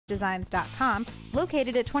PennPeakDesigns.com,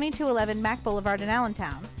 located at 2211 Mac Boulevard in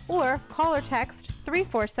Allentown, or call or text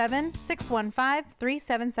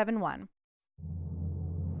 347-615-3771.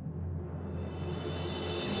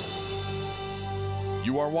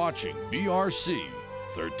 You are watching BRC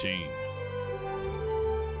 13.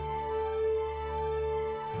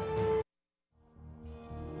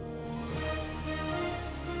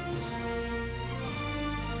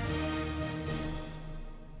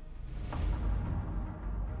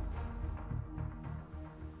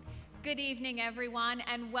 Good evening, everyone,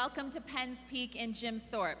 and welcome to Penn's Peak in Jim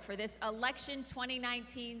Thorpe for this Election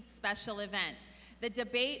 2019 special event, the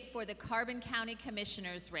debate for the Carbon County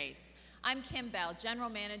Commissioner's race. I'm Kim Bell, General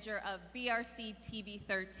Manager of BRC TV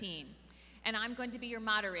 13, and I'm going to be your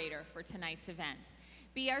moderator for tonight's event.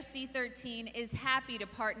 BRC 13 is happy to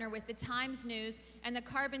partner with the Times News and the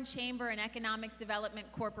Carbon Chamber and Economic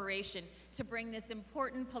Development Corporation to bring this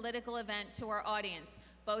important political event to our audience,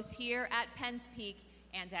 both here at Penn's Peak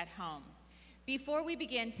and at home. Before we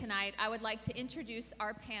begin tonight, I would like to introduce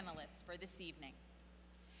our panelists for this evening.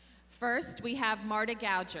 First, we have Marta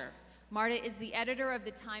Gouger. Marta is the editor of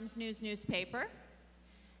the Times News newspaper.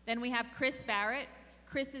 Then we have Chris Barrett.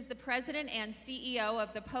 Chris is the president and CEO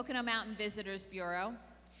of the Pocono Mountain Visitors Bureau.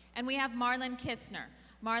 And we have Marlon Kistner.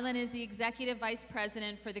 Marlon is the executive vice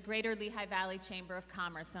president for the Greater Lehigh Valley Chamber of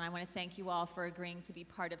Commerce, and I want to thank you all for agreeing to be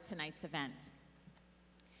part of tonight's event.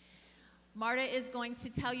 Marta is going to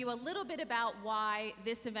tell you a little bit about why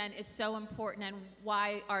this event is so important and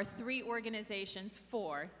why our three organizations,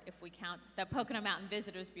 four, if we count the Pocono Mountain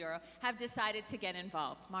Visitors Bureau, have decided to get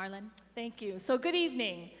involved. Marlon? Thank you. So good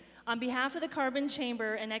evening. On behalf of the Carbon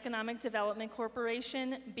Chamber and Economic Development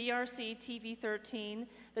Corporation, BRC TV 13,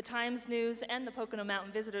 the Times News, and the Pocono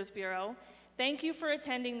Mountain Visitors Bureau, thank you for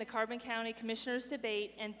attending the Carbon County Commissioners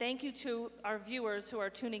Debate, and thank you to our viewers who are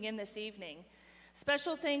tuning in this evening.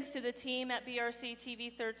 Special thanks to the team at BRC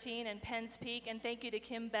TV 13 and Penn's Peak, and thank you to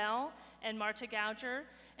Kim Bell and Marta Gouger,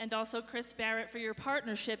 and also Chris Barrett for your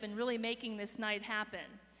partnership in really making this night happen.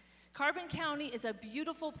 Carbon County is a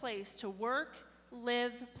beautiful place to work,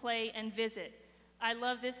 live, play, and visit. I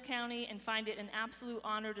love this county and find it an absolute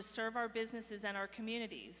honor to serve our businesses and our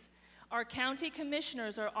communities. Our county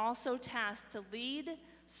commissioners are also tasked to lead,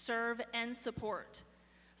 serve, and support.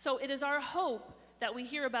 So it is our hope that we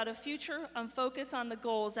hear about a future focus on the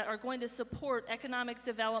goals that are going to support economic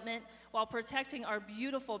development while protecting our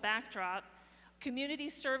beautiful backdrop, community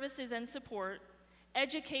services and support,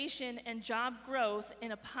 education and job growth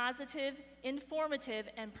in a positive, informative,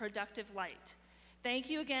 and productive light.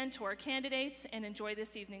 Thank you again to our candidates, and enjoy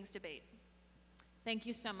this evening's debate. Thank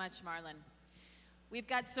you so much, Marlon. We've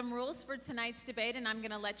got some rules for tonight's debate, and I'm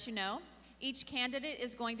going to let you know. Each candidate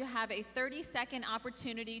is going to have a 30-second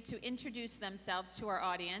opportunity to introduce themselves to our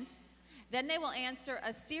audience. Then they will answer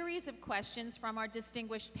a series of questions from our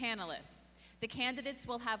distinguished panelists. The candidates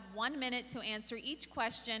will have 1 minute to answer each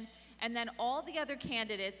question, and then all the other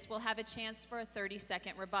candidates will have a chance for a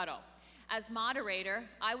 30-second rebuttal. As moderator,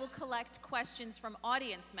 I will collect questions from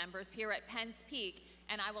audience members here at Penn's Peak,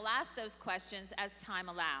 and I will ask those questions as time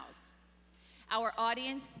allows. Our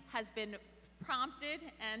audience has been prompted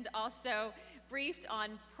and also briefed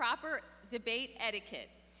on proper debate etiquette.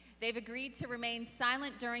 They've agreed to remain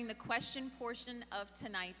silent during the question portion of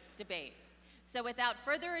tonight's debate. So without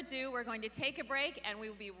further ado, we're going to take a break, and we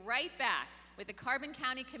will be right back with the Carbon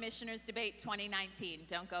County Commissioners Debate 2019.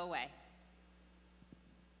 Don't go away.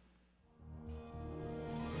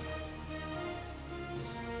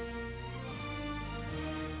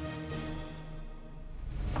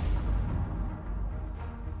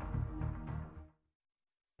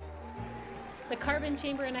 The Carbon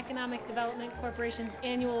Chamber and Economic Development Corporation's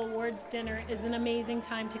annual awards dinner is an amazing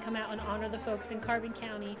time to come out and honor the folks in Carbon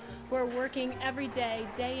County who are working every day,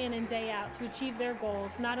 day in and day out, to achieve their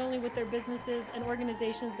goals, not only with their businesses and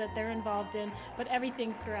organizations that they're involved in, but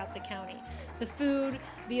everything throughout the county. The food,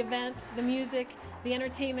 the event, the music, the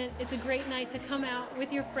entertainment, it's a great night to come out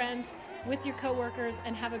with your friends, with your coworkers,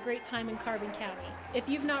 and have a great time in Carbon County. If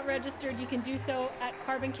you've not registered, you can do so at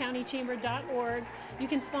carboncountychamber.org. You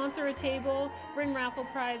can sponsor a table, bring raffle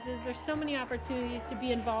prizes. There's so many opportunities to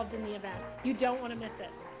be involved in the event. You don't want to miss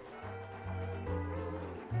it.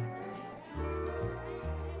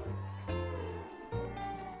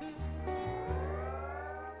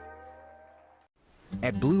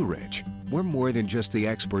 At Blue Ridge, we're more than just the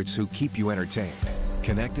experts who keep you entertained,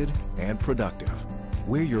 connected, and productive.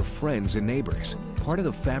 We're your friends and neighbors, part of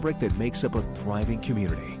the fabric that makes up a thriving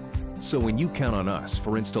community. So when you count on us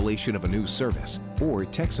for installation of a new service or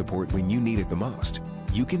tech support when you need it the most,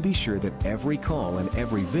 you can be sure that every call and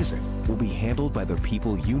every visit will be handled by the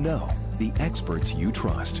people you know the experts you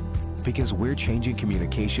trust, because we're changing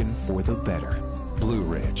communication for the better. Blue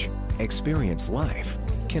Ridge. Experience life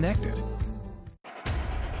connected.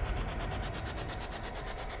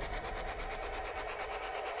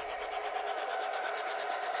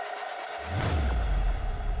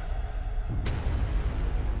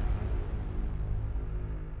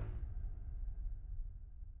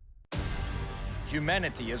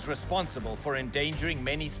 Humanity is responsible for endangering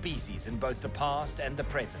many species in both the past and the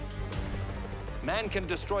present. Man can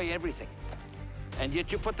destroy everything, and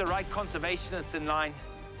yet you put the right conservationists in line,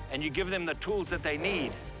 and you give them the tools that they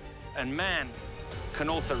need, and man can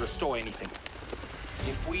also restore anything.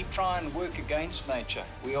 If we try and work against nature,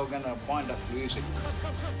 we are going to wind up losing.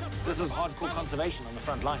 This is hardcore conservation on the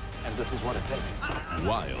front line, and this is what it takes.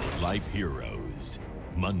 Wildlife Heroes,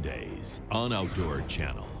 Mondays on Outdoor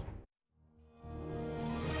Channel.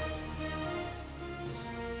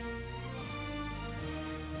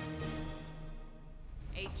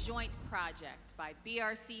 A joint project by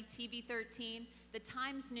BRC TV 13, the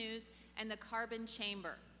Times News, and the Carbon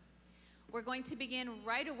Chamber. We're going to begin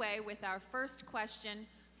right away with our first question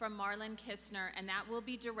from Marlon Kistner, and that will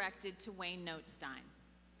be directed to Wayne Nothstein.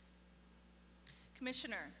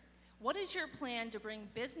 Commissioner, what is your plan to bring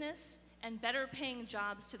business and better paying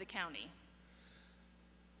jobs to the county?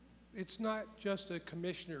 It's not just a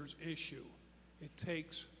commissioner's issue. It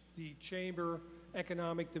takes the chamber,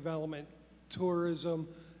 economic development, tourism,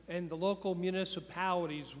 and the local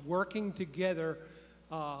municipalities working together,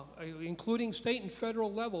 including state and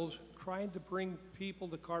federal levels, trying to bring people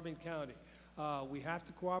to Carbon County. We have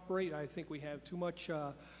to cooperate. I think we have too much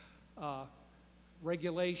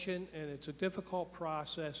regulation, and it's a difficult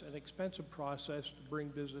process, an expensive process to bring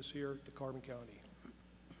business here to Carbon County.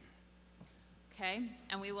 Okay,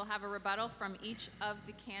 and we will have a rebuttal from each of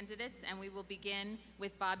the candidates, and we will begin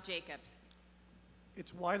with Bob Jacobs.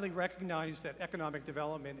 It's widely recognized that economic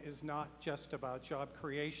development is not just about job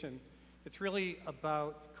creation. It's really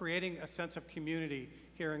about creating a sense of community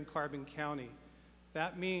here in Carbon County.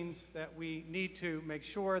 That means that we need to make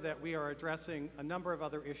sure that we are addressing a number of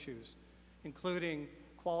other issues, including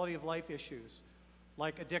quality of life issues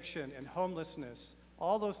like addiction and homelessness,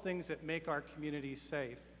 all those things that make our communities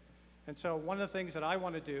safe. And so one of the things that I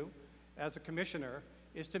want to do as a commissioner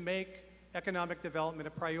is to make economic development a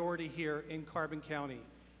priority here in Carbon County.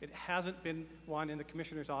 It hasn't been one in the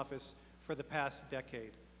Commissioner's office for the past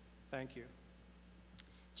decade. Thank you.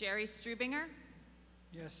 Jerry Strubinger.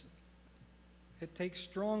 Yes, it takes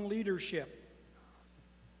strong leadership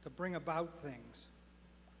to bring about things.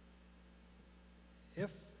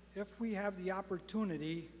 If we have the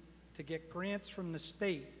opportunity to get grants from the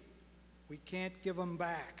state, we can't give them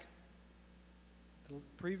back. The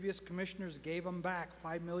previous commissioners gave them back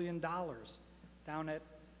 $5 million down at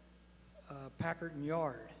Packard and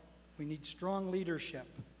Yard. We need strong leadership,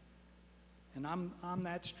 and I'm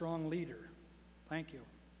that strong leader. Thank you.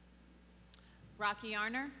 Rocky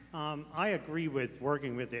Ahner. I agree with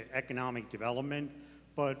working with the economic development,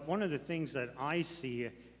 but one of the things that I see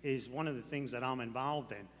is one of the things that I'm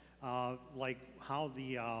involved in, like how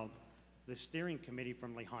the steering committee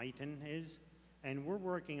from Lehighton is. And we're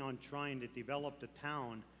working on trying to develop the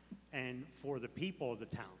town and for the people of the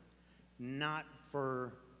town, not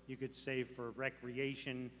for, you could say, for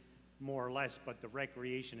recreation more or less, but the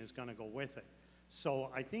recreation is going to go with it. So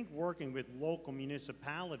I think working with local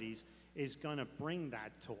municipalities is going to bring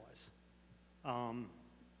that to us.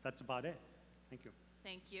 That's about it. Thank you.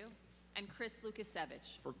 Thank you. And Chris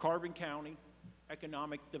Lukasevich. For Carbon County,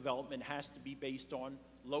 economic development has to be based on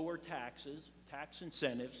lower taxes, tax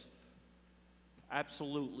incentives.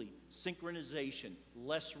 Absolutely. Synchronization,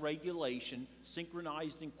 less regulation,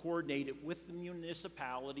 synchronized and coordinated with the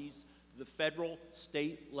municipalities, the federal,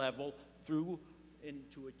 state level, through and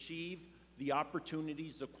to achieve the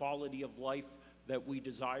opportunities, the quality of life that we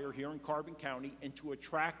desire here in Carbon County, and to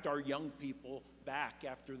attract our young people back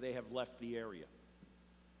after they have left the area.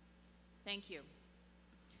 Thank you.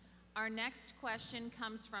 Our next question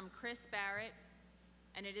comes from Chris Barrett,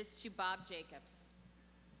 and it is to Bob Jacobs.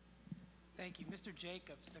 Thank you. Mr.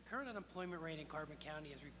 Jacobs, the current unemployment rate in Carbon County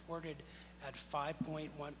is reported at 5.1%,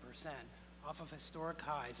 off of historic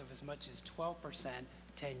highs of as much as 12%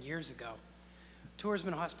 10 years ago. Tourism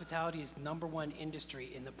and hospitality is the #1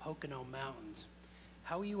 industry in the Pocono Mountains.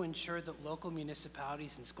 How will you ensure that local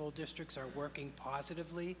municipalities and school districts are working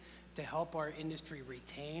positively to help our industry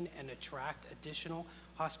retain and attract additional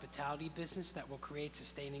hospitality business that will create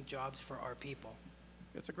sustaining jobs for our people?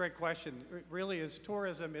 It's a great question. It really is.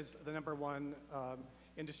 Tourism is the #1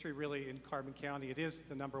 industry really in Carbon County. It is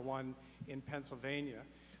the #1 in Pennsylvania.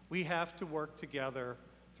 We have to work together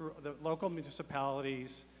through the local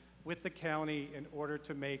municipalities, with the county in order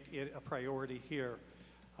to make it a priority here.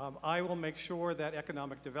 I will make sure that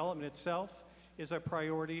economic development itself is a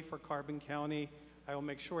priority for Carbon County. I will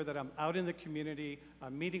make sure that I'm out in the community,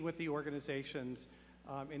 I'm meeting with the organizations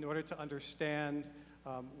in order to understand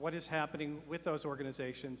what is happening with those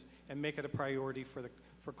organizations and make it a priority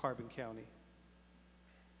for Carbon County.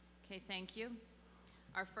 Okay, thank you.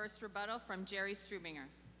 Our first rebuttal from Jerry Strubinger.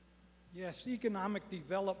 Yes, economic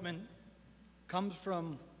development comes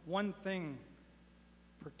from one thing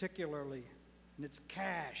particularly, and it's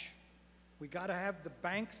cash. We got to have the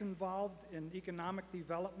banks involved in economic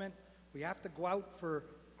development. We have to go out for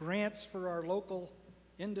grants for our local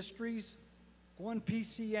industries. Go on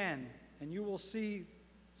PCN, and you will see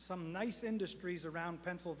some nice industries around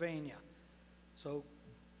Pennsylvania. So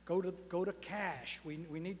go to cash. We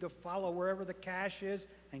need to follow wherever the cash is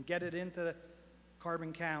and get it into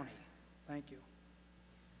Carbon County. Thank you.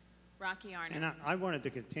 Rocky Ahner. And I wanted to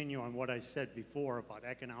continue on what I said before about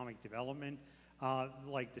economic development.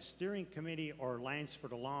 Like the steering committee or Lands for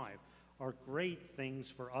the Live are great things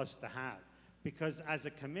for us to have. Because as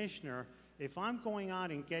a commissioner, if I'm going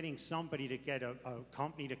out and getting somebody to get a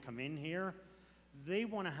company to come in here, they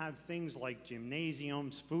want to have things like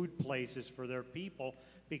gymnasiums, food places for their people,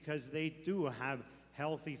 because they do have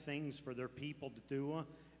healthy things for their people to do.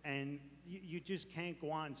 And you just can't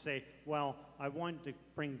go on and say, well, I want to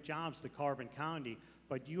bring jobs to Carbon County,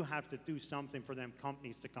 but you have to do something for them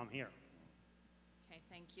companies to come here. Okay,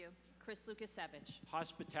 thank you. Chris Lukasevich.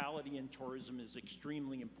 Hospitality and tourism is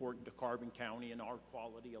extremely important to Carbon County and our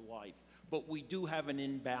quality of life, but we do have an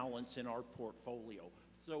imbalance in our portfolio.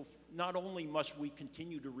 So not only must we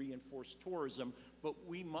continue to reinforce tourism, but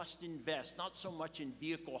we must invest not so much in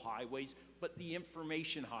vehicle highways, but the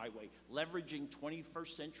information highway, leveraging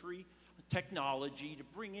 21st century technology to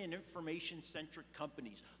bring in information-centric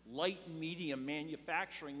companies, light and medium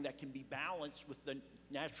manufacturing that can be balanced with the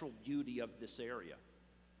natural beauty of this area.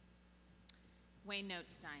 Wayne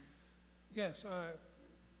Nothstein. Yes,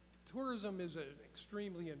 tourism is an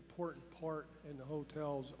extremely important part in the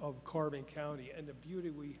hotels of Carbon County and the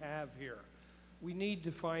beauty we have here. We need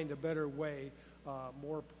to find a better way,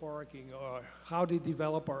 more parking, how to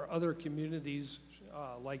develop our other communities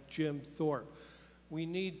like Jim Thorpe. We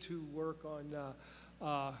need to work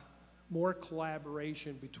on more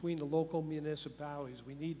collaboration between the local municipalities.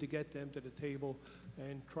 We need to get them to the table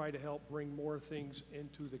and try to help bring more things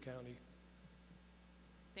into the county.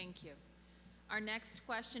 Thank you. Our next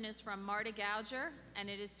question is from Marta Gouger, and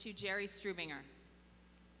it is to Jerry Strubinger.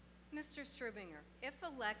 Mr. Strubinger, if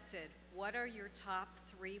elected, what are your top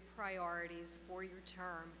 3 priorities for your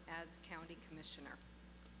term as county commissioner?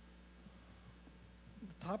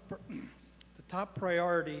 The top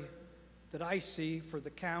priority that I see for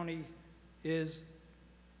the county is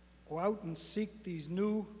go out and seek these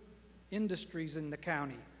new industries in the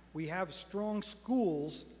county. We have strong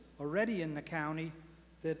schools already in the county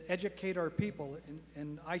that educate our people,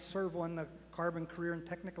 and I serve on the Carbon Career and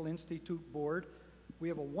Technical Institute board. We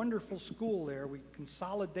have a wonderful school there. We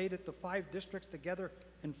consolidated the 5 districts together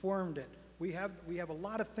and formed it. We have a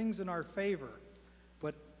lot of things in our favor,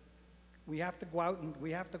 but we have to go out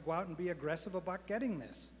and be aggressive about getting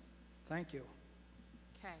this. Thank you.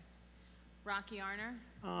 Okay. Rocky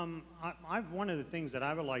Ahner. One of the things that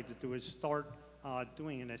I would like to do is start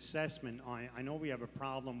doing an assessment. I know we have a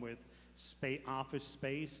problem with office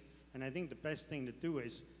space, and I think the best thing to do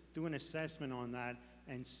is do an assessment on that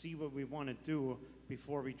and see what we want to do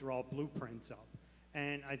before we draw blueprints up.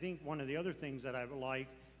 And I think one of the other things that I would like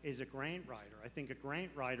is a grant writer. I think a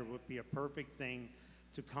grant writer would be a perfect thing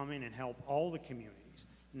to come in and help all the communities,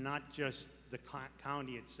 not just the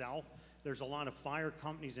county itself. There's a lot of fire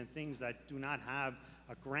companies and things that do not have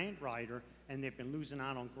a grant writer, and they've been losing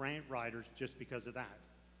out on grant writers just because of that.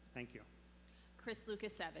 Thank you. Chris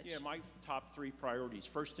Lukasevich. Yeah, my top 3 priorities.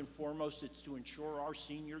 First and foremost, it's to ensure our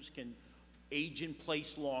seniors can age in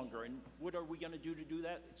place longer. And what are we going to do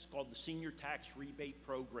that? It's called the Senior Tax Rebate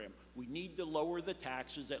Program. We need to lower the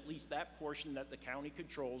taxes, at least that portion that the county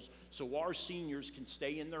controls, so our seniors can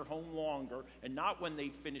stay in their home longer, and not when they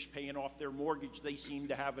finish paying off their mortgage, they seem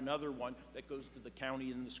to have another one that goes to the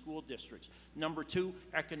county and the school districts. Number 2,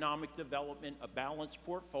 economic development, a balanced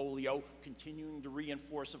portfolio, continuing to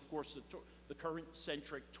reinforce, of course, the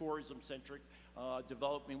current-centric, tourism-centric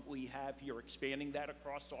development we have here, expanding that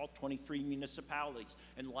across all 23 municipalities.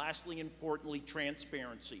 And lastly, importantly,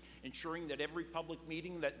 transparency, ensuring that every public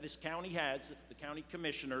meeting that this county has, the county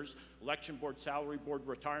commissioners, election board, salary board,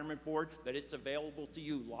 retirement board, that it's available to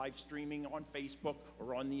you, live streaming on Facebook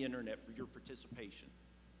or on the internet for your participation.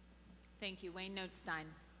 Thank you. Wayne Nothstein.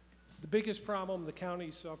 The biggest problem the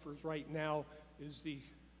county suffers right now is the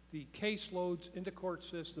the caseloads in the court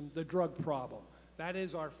system, the drug problem. That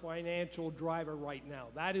is our financial driver right now.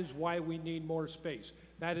 That is why we need more space.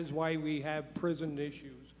 That is why we have prison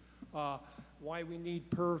issues, why we need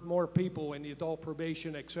more people in the adult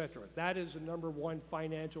probation, et cetera. That is the #1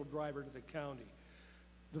 financial driver to the county.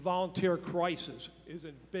 The volunteer crisis is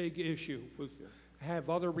a big issue. We have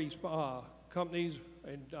other companies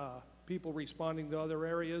and people responding to other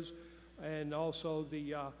areas, and also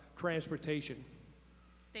the transportation.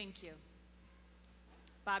 Thank you.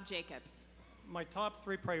 Bob Jacobs. My top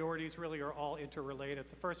 3 priorities really are all interrelated.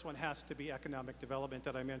 The first one has to be economic development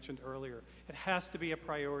that I mentioned earlier. It has to be a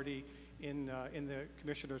priority in the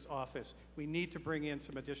Commissioner's office. We need to bring in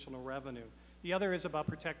some additional revenue. The other is about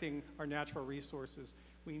protecting our natural resources.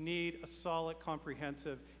 We need a solid,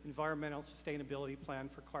 comprehensive environmental sustainability plan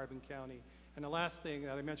for Carbon County. And the last thing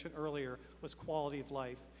that I mentioned earlier was quality of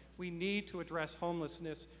life. We need to address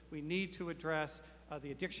homelessness. We need to address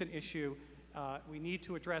the addiction issue. We need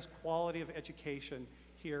to address quality of education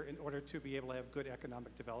here in order to be able to have good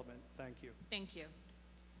economic development. Thank you. Thank you.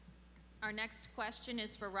 Our next question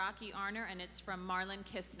is for Rocky Ahner, and it's from Marlon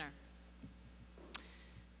Kistner.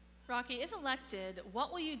 Rocky, if elected,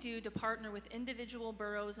 what will you do to partner with individual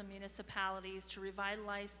boroughs and municipalities to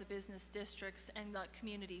revitalize the business districts and the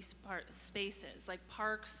community spaces, like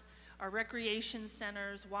parks, our recreation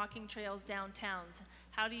centers, walking trails, downtowns?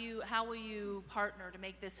 How will you partner to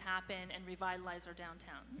make this happen and revitalize our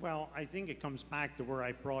downtowns? Well, I think it comes back to where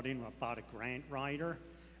I brought in about a grant writer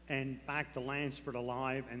and back to Lansford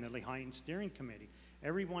Alive and the Lehighton Steering Committee.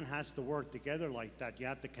 Everyone has to work together like that. You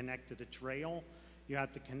have to connect to the trail. You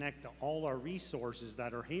have to connect to all our resources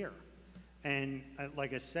that are here. And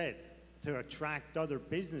like I said, to attract other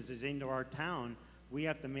businesses into our town, we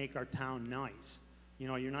have to make our town nice. You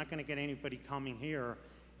know, you're not going to get anybody coming here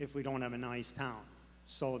if we don't have a nice town.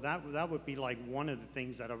 So that would be like one of the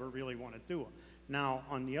things that I would really want to do. Now,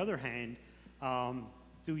 on the other hand,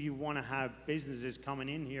 do you want to have businesses coming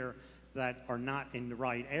in here that are not in the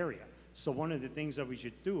right area? So one of the things that we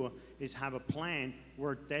should do is have a plan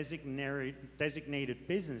where designated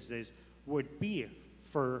businesses would be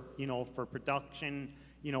for, you know, for production,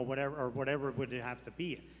 you know, whatever would it have to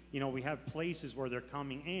be. You know, we have places where they're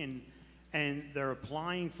coming in and they're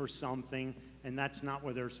applying for something and that's not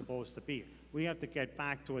where they're supposed to be. We have to get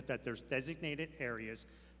back to it that there's designated areas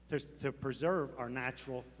to preserve our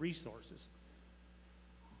natural resources.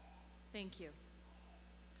 Thank you.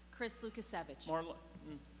 Chris Lukasevich. Marla,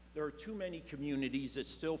 there are too many communities that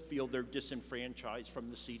still feel they're disenfranchised from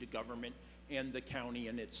the seat of government and the county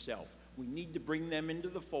in itself. We need to bring them into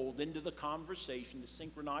the fold, into the conversation, to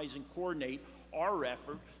synchronize and coordinate our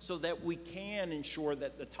effort so that we can ensure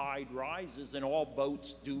that the tide rises and all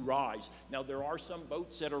boats do rise. Now, there are some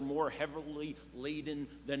boats that are more heavily laden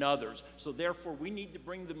than others. So therefore, we need to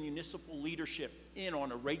bring the municipal leadership in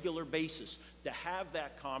on a regular basis to have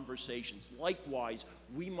that conversations. Likewise,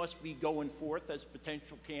 we must be going forth as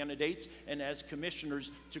potential candidates and as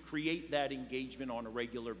commissioners to create that engagement on a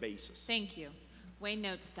regular basis. Thank you. Wayne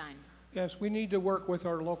Nothstein. Yes, we need to work with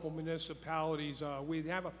our local municipalities. We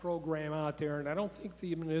have a program out there, and I don't think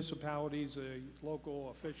the municipalities,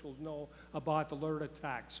 local officials know about the LERTA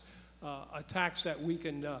tax, a tax that we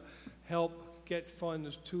can help get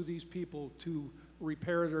funds to these people to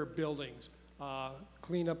repair their buildings,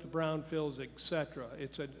 clean up the brownfields, etc.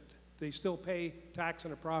 They still pay tax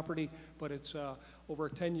on the property, but it's over a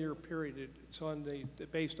 10-year period.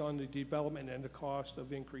 It's based on the development and the cost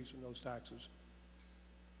of increasing those taxes.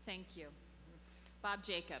 Thank you. Bob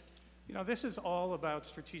Jacobs. You know, this is all about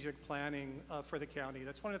strategic planning for the county.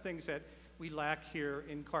 That's one of the things that we lack here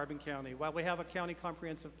in Carbon County. While we have a county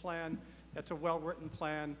comprehensive plan, that's a well-written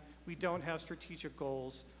plan, we don't have strategic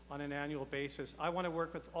goals on an annual basis. I want to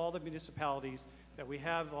work with all the municipalities that we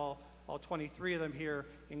have, all 23 of them here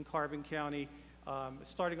in Carbon County,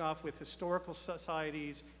 starting off with historical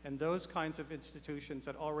societies and those kinds of institutions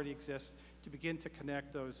that already exist to begin to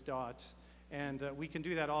connect those dots. And we can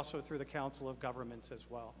do that also through the Council of Governments as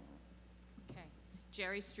well. Okay.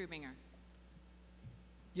 Jerry Strubinger.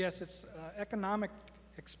 Yes, it's economic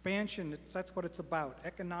expansion. That's what it's about,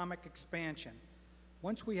 economic expansion.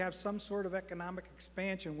 Once we have some sort of economic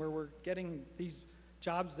expansion where we're getting these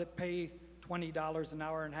jobs that pay $20 an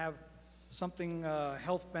hour and have something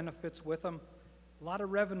health benefits with them, a lot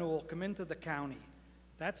of revenue will come into the county.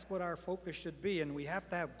 That's what our focus should be, and we have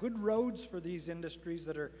to have good roads for these industries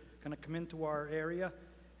that are going to come into our area,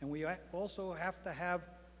 and we also have to have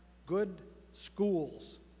good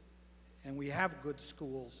schools, and we have good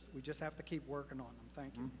schools. We just have to keep working on them.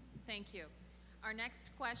 Thank you. Thank you. Our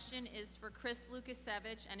next question is for Chris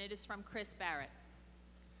Lukasevich, and it is from Chris Barrett.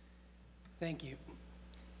 Thank you.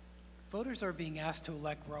 Voters are being asked to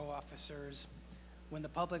elect row officers when the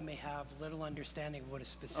public may have little understanding of what is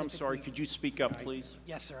specifically... I'm sorry, could you speak up, please?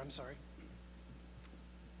 Yes, sir, I'm sorry.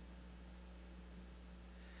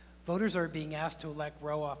 Voters are being asked to elect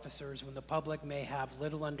row officers when the public may have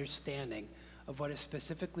little understanding of what is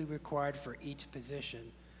specifically required for each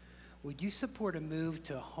position. Would you support a move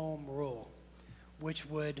to home rule, which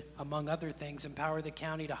would, among other things, empower the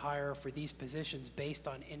county to hire for these positions based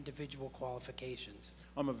on individual qualifications?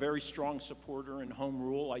 I'm a very strong supporter in home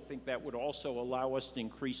rule. I think that would also allow us to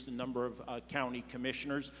increase the number of county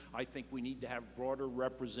commissioners. I think we need to have broader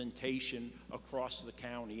representation across the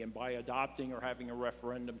county, and by adopting or having a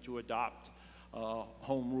referendum to adopt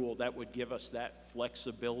home rule, that would give us that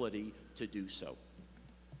flexibility to do so.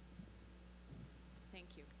 Thank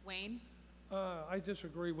you. Wayne? I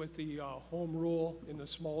disagree with the home rule in the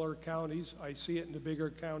smaller counties. I see it in the bigger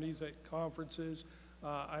counties at conferences.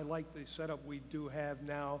 I like the setup we do have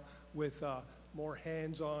now with more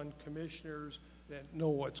hands-on commissioners that know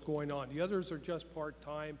what's going on. The others are just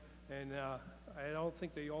part-time, and I don't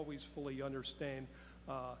think they always fully understand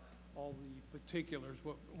all the particulars.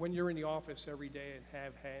 But when you're in the office every day and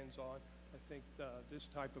have hands-on, I think this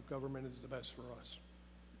type of government is the best for us.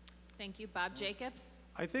 Thank you. Bob Jacobs?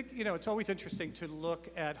 I think, you know, it's always interesting to look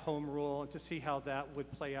at home rule and to see how that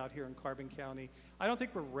would play out here in Carbon County. I don't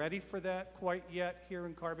think we're ready for that quite yet here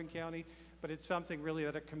in Carbon County, but it's something really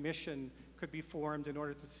that a commission could be formed in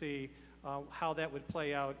order to see how that would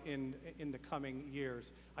play out in the coming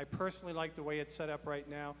years. I personally like the way it's set up right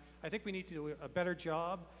now. I think we need to do a better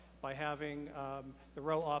job by having the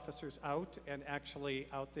row officers out and actually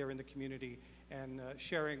out there in the community and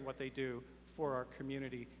sharing what they do for our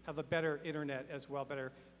community. Have a better internet as well,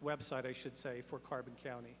 better website, I should say, for Carbon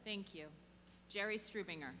County. Thank you. Jerry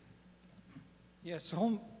Strubinger. Yes,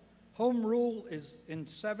 home rule is in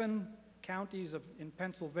 7 counties in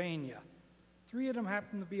Pennsylvania. 3 of them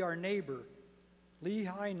happen to be our neighbor,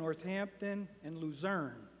 Lehigh, Northampton, and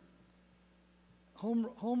Luzerne.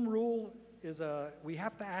 Home rule is we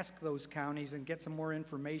have to ask those counties and get some more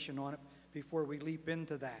information on it before we leap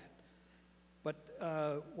into that. But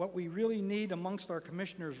what we really need amongst our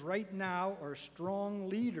commissioners right now are strong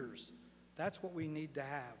leaders. That's what we need to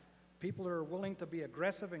have. People who are willing to be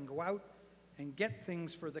aggressive and go out and get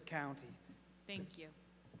things for the county. Thank you.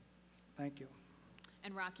 Thank you.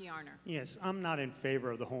 And Rocky Ahner. Yes, I'm not in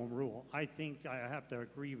favor of the home rule. I think I have to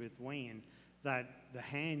agree with Wayne that the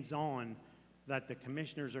hands-on that the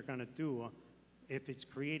commissioners are going to do, if it's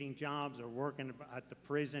creating jobs or working at the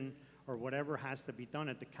prison or whatever has to be done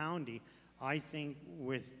at the county, I think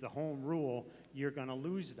with the home rule, you're going to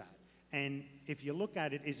lose that. And if you look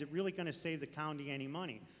at it, is it really going to save the county any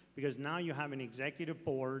money? Because now you have an executive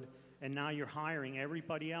board, and now you're hiring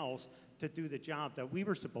everybody else to do the job that we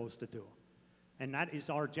were supposed to do. And that is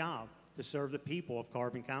our job, to serve the people of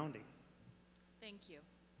Carbon County. Thank you.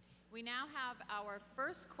 We now have our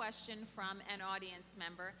first question from an audience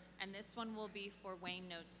member, and this one will be for Wayne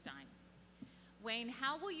Nothstein. Wayne,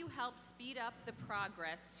 how will you help speed up the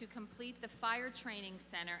progress to complete the fire training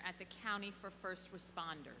center at the county for first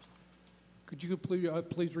responders? Could you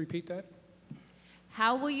please repeat that?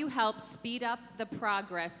 How will you help speed up the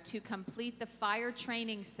progress to complete the fire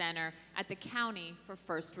training center at the county for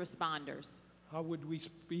first responders? How would we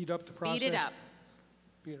speed up the process? Speed it up.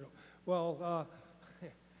 Well,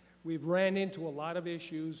 we've ran into a lot of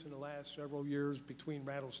issues in the last several years between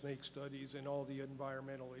rattlesnake studies and all the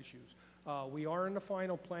environmental issues. We are in the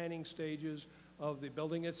final planning stages of the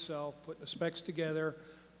building itself, putting the specs together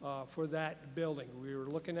for that building. We were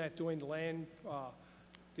looking at doing the land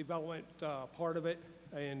development part of it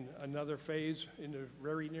in another phase in the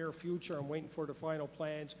very near future. I'm waiting for the final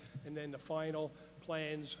plans, and then the final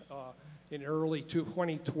plans in early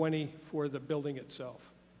 2020 for the building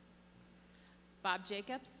itself. Bob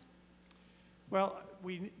Jacobs? Well,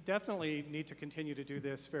 we definitely need to continue to do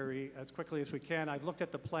this as quickly as we can. I've looked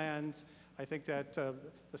at the plans. I think that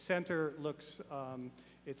the center looks,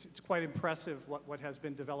 it's quite impressive what has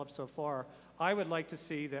been developed so far. I would like to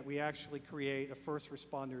see that we actually create a First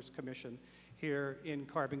Responders Commission here in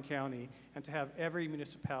Carbon County, and to have every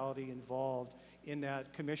municipality involved in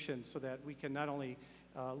that commission so that we can not only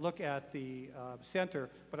look at the center,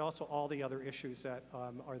 but also all the other issues that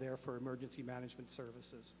are there for emergency management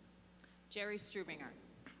services. Jerry Strubinger.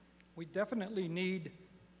 We definitely need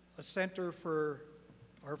a center for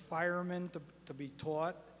our firemen to be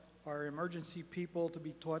taught, our emergency people to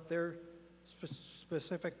be taught their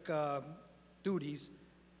specific duties,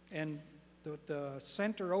 and the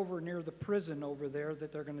center over near the prison over there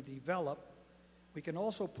that they're going to develop. We can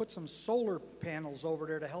also put some solar panels over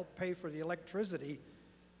there to help pay for the electricity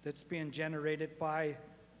that's being generated by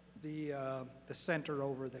the center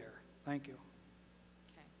over there. Thank you.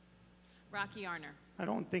 Okay. Rocky Ahner. I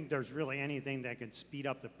don't think there's really anything that could speed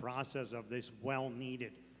up the process of this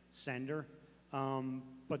well-needed center.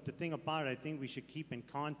 But the thing about it, I think we should keep in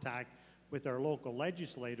contact with our local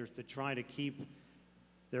legislators to try to keep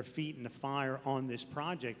their feet in the fire on this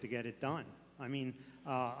project to get it done. I mean,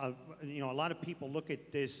 you know, a lot of people look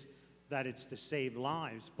at this that it's to save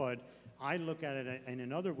lives, but I look at it in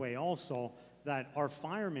another way also, that our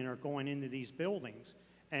firemen are going into these buildings.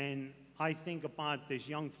 And I think about this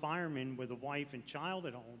young fireman with a wife and child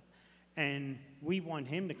at home, and we want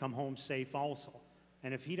him to come home safe also.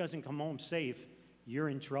 And if he doesn't come home safe, you're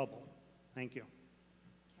in trouble. Thank you.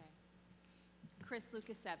 Okay. Chris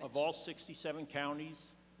Lukasevich. Of all 67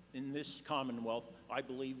 counties in this Commonwealth, I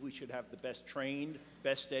believe we should have the best trained,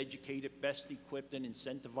 best educated, best equipped, and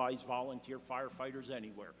incentivized volunteer firefighters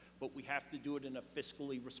anywhere. But we have to do it in a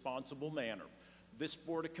fiscally responsible manner. This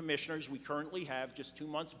Board of Commissioners we currently have, just 2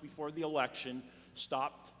 months before the election,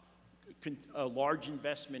 stopped a large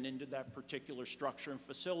investment into that particular structure and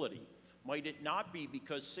facility. Might it not be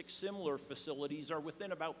because 6 similar facilities are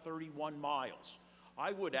within about 31 miles?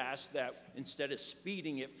 I would ask that instead of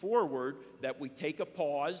speeding it forward, that we take a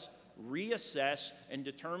pause, reassess, and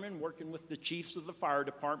determine, working with the chiefs of the fire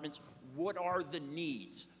departments, what are the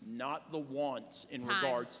needs, not the wants, in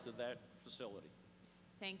regards to that facility.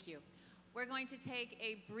 Thank you. We're going to take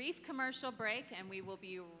a brief commercial break, and we will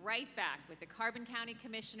be right back with the Carbon County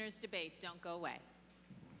Commissioners debate. Don't go away.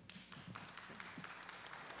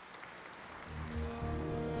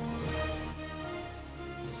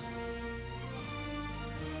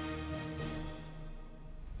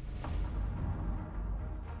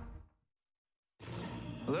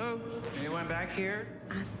 Hello? Anyone back here?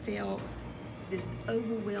 I felt this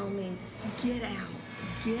overwhelming, get out,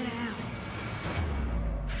 get out.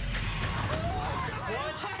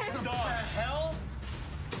 What the hell?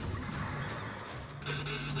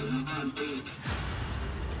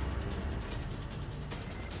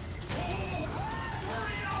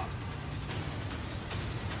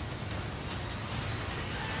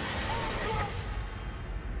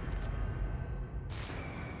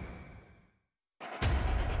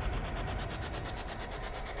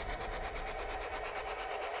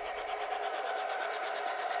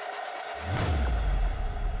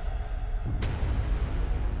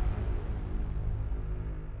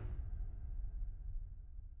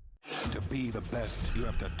 To be the best, you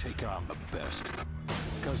have to take on the best.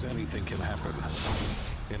 Because anything can happen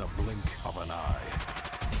in a blink of an eye.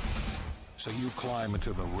 So you climb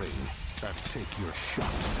into the ring and take your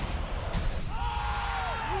shot.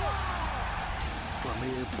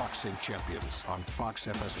 Premier Boxing Champions on Fox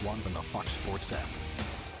FS1 and the Fox Sports app.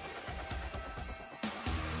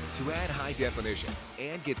 To add high definition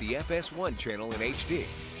and get the FS1 channel in HD,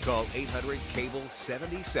 call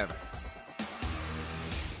 800-CABLE-77.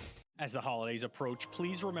 As the holidays approach,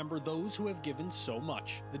 please remember those who have given so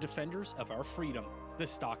much, the defenders of our freedom. The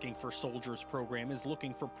Stocking for Soldiers program is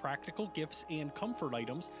looking for practical gifts and comfort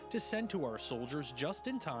items to send to our soldiers just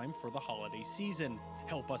in time for the holiday season.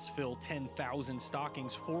 Help us fill 10,000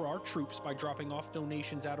 stockings for our troops by dropping off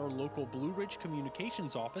donations at our local Blue Ridge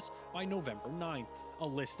Communications office by November 9th. A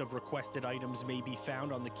list of requested items may be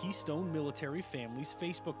found on the Keystone Military Families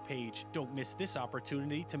Facebook page. Don't miss this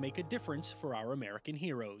opportunity to make a difference for our American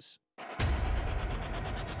heroes.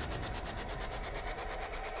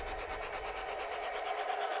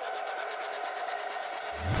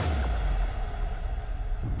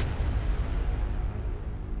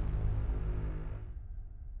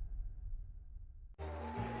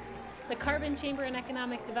 The Carbon Chamber and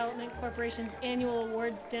Economic Development Corporation's annual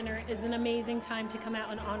awards dinner is an amazing time to come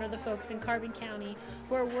out and honor the folks in Carbon County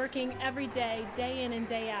who are working every day, day in and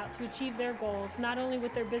day out, to achieve their goals, not only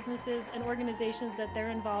with their businesses and organizations that they're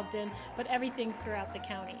involved in, but everything throughout the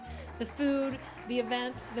county. The food, the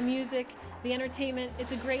event, the music, the entertainment,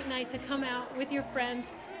 it's a great night to come out with your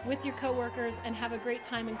friends, with your coworkers, and have a great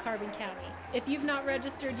time in Carbon County. If you've not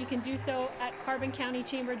registered, you can do so at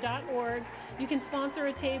carboncountychamber.org. You can sponsor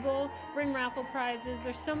a table, bring raffle prizes.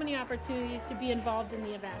 There's so many opportunities to be involved in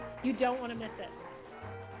the event. You don't want to miss it.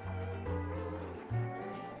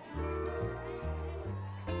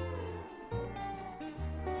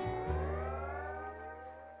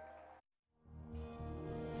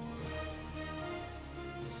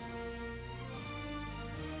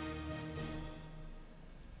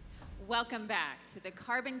 Welcome back to the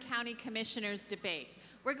Carbon County Commissioners debate.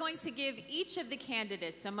 We're going to give each of the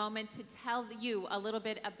candidates a moment to tell you a little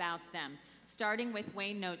bit about them, starting with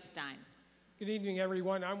Wayne Nothstein. Good evening,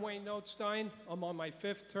 everyone. I'm Wayne Nothstein. I'm on my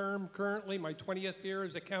 5th term currently, my 20th year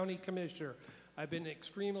as a county commissioner. I've been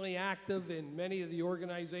extremely active in many of the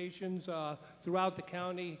organizations throughout the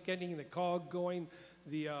county, getting the COG going,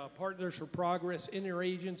 the Partners for Progress,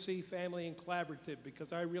 Interagency, Family, and Collaborative,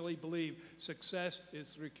 because I really believe success is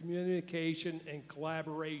through communication and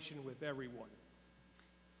collaboration with everyone.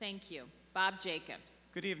 Thank you. Bob Jacobs.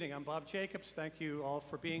 Good evening. I'm Bob Jacobs. Thank you all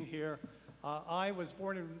for being here. I was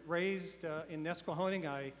born and raised in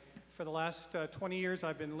Nesquehoning. For the last 20 years,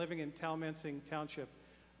 I've been living in Talmansing Township.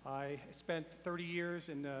 I spent 30 years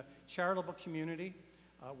in the charitable community,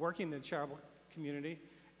 working in the charitable community,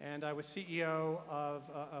 and I was CEO of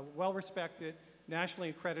a well-respected, nationally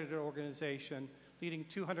accredited organization, leading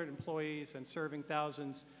 200 employees and serving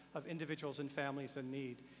thousands of individuals and families in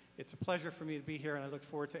need. It's a pleasure for me to be here, and I look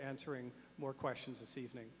forward to answering more questions this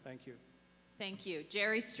evening. Thank you. Thank you.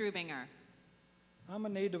 Jerry Strubinger. I'm a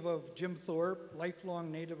native of Jim Thorpe,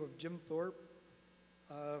 lifelong native of Jim Thorpe.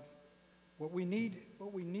 What we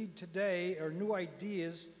need today are new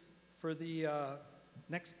ideas for the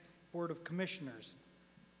next Board of Commissioners.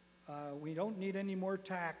 We don't need any more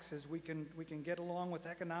taxes. We can get along with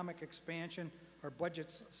economic expansion. Our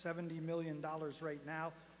budget's $70 million right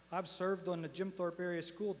now. I've served on the Jim Thorpe Area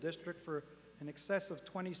School District for in excess of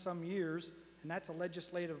 20-some years, and that's a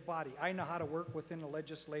legislative body. I know how to work within a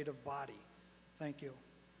legislative body. Thank you.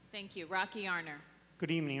 Thank you. Rocky Ahner. Good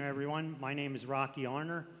evening, everyone. My name is Rocky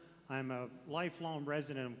Ahner. I'm a lifelong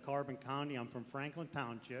resident of Carbon County. I'm from Franklin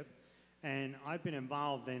Township, and I've been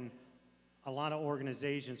involved in a lot of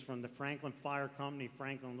organizations, from the Franklin Fire Company,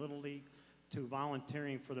 Franklin Little League, to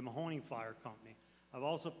volunteering for the Mahoning Fire Company. I've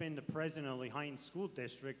also been the president of the Heighton School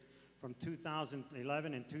District from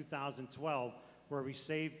 2011 and 2012, where we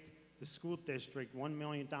saved the school district $1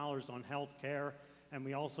 million on health care, and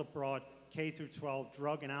we also brought K-12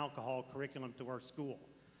 drug and alcohol curriculum to our school.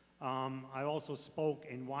 I also spoke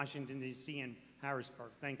in Washington, D.C. and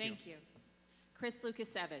Harrisburg. Thank you. Thank you. Chris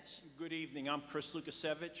Lukasevich. Good evening. I'm Chris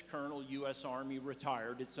Lukasevich, Colonel, U.S. Army,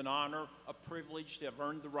 retired. It's an honor, a privilege to have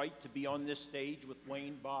earned the right to be on this stage with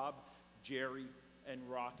Wayne, Bob, Jerry, and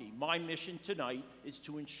Rocky. My mission tonight is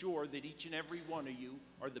to ensure that each and every one of you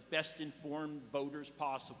are the best informed voters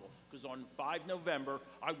possible, because on 5 November,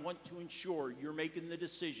 I want to ensure you're making the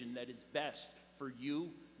decision that is best for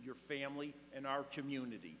you, your family, and our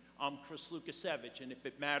community. I'm Chris Lukasevich, and if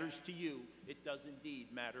it matters to you, it does indeed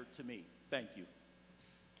matter to me. Thank you.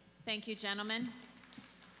 Thank you, gentlemen.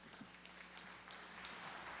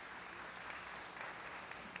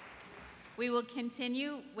 We will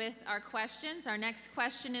continue with our questions. Our next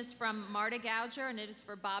question is from Marta Gouger, and it is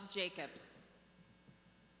for Bob Jacobs.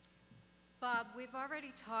 Bob, we've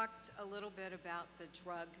already talked a little bit about the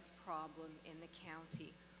drug problem in the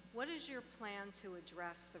county. What is your plan to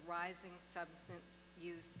address the rising substance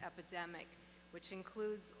use epidemic, which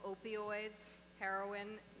includes opioids,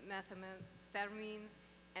 heroin, methamphetamines,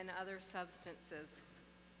 and other substances?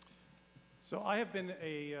 So I have been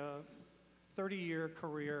a 30-year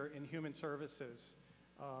career in human services,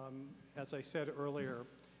 as I said earlier,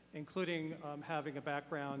 including having a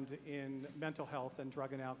background in mental health and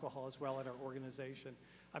drug and alcohol as well at our organization.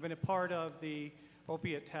 I've been a part of the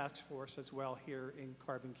opiate task force as well here in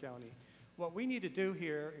Carbon County. What we need to do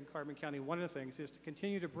here in Carbon County, one of the things, is to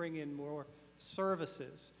continue to bring in more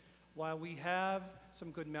services. While we have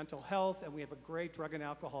some good mental health and we have a great drug and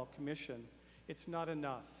alcohol commission, it's not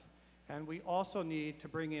enough. And we also need to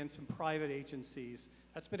bring in some private agencies.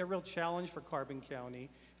 That's been a real challenge for Carbon County,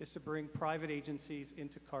 is to bring private agencies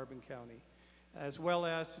into Carbon County, as well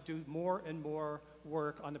as to do more and more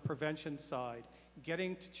work on the prevention side,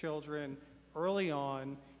 getting to children early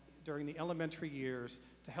on during the elementary years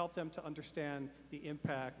to help them to understand the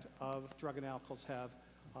impact of drug and alcohols have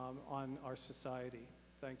on our society.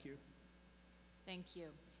 Thank you. Thank you.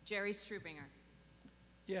 Jerry Strubinger.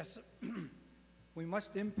 Yes, we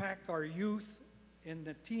must impact our youth in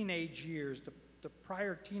the teenage years, the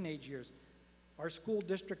prior teenage years. Our school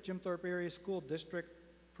district, Jim Thorpe Area School District,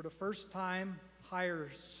 for the first time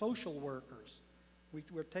hires social workers.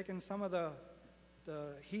 We're taking some of the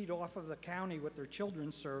heat off of the county with their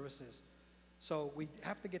children's services. So we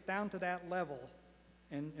have to get down to that level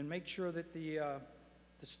and make sure that the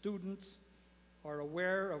students are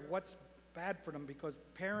aware of what's bad for them, because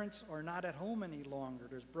parents are not at home any longer.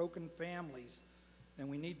 There's broken families, and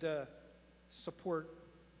we need to support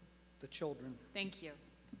the children. Thank you.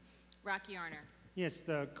 Rocky Ahner. Yes,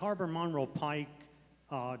 the Carbon-Monroe Pike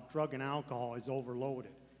drug and alcohol is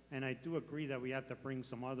overloaded. And I do agree that we have to bring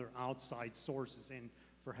some other outside sources in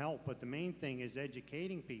for help. But the main thing is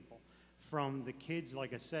educating people. From the kids,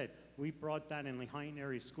 like I said, we brought that in the Heighton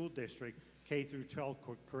Area School District, K-12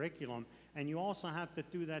 curriculum. And you also have to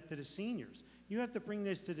do that to the seniors. You have to bring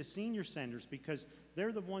this to the senior centers because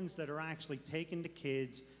they're the ones that are actually taking the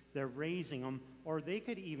kids, they're raising them, or they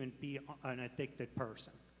could even be an addicted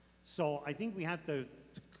person. So I think we have to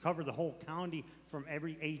cover the whole county from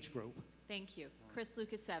every age group. Thank you. Chris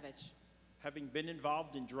Lukasevich. Having been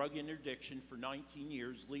involved in drug interdiction for 19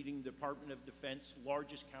 years, leading the Department of Defense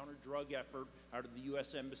largest counter-drug effort out of the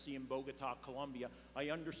U.S. Embassy in Bogota, Colombia, I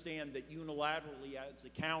understand that unilaterally as a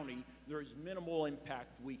county, there is minimal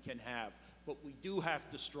impact we can have, but we do have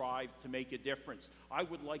to strive to make a difference. I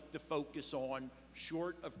would like to focus on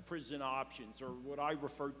short of prison options, or what I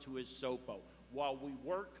refer to as SOPO, while we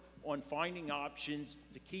work on finding options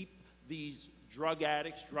to keep these drug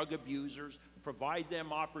addicts, drug abusers, provide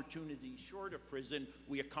them opportunities short of prison,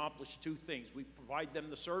 we accomplish two things. We provide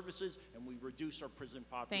them the services and we reduce our prison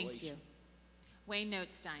population. Thank you. Wayne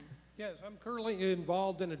Nothstein. Yes, I'm currently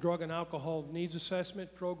involved in a drug and alcohol needs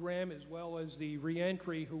assessment program as well as the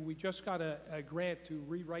reentry, who we just got a grant to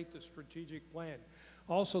rewrite the strategic plan.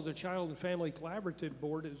 Also, the Child and Family Collaborative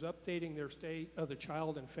Board is updating their state of the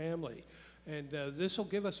child and family. And this will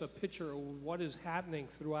give us a picture of what is happening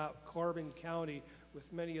throughout Carbon County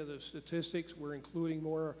with many of the statistics. We're including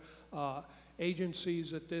more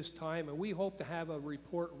agencies at this time, and we hope to have a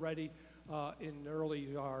report ready in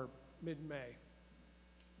early or mid-May.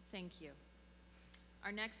 Thank you.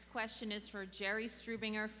 Our next question is for Jerry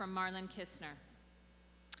Strubinger from Marlin Kistner.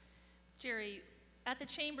 Jerry, at the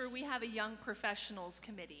Chamber, we have a Young Professionals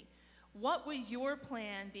Committee. What would your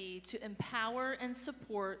plan be to empower and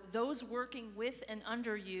support those working with and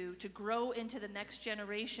under you to grow into the next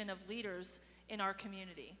generation of leaders in our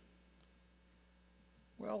community?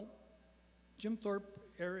 Well, Jim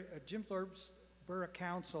Thorpe's Borough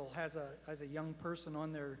Council has a young person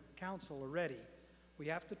on their council already. We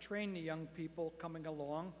have to train the young people coming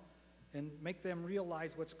along and make them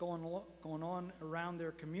realize what's going on around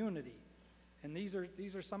their community. And these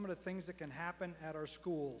are some of the things that can happen at our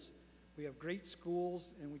schools. We have great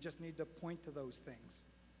schools, and we just need to point to those things.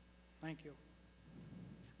 Thank you.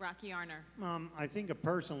 Rocky Ahner. I think a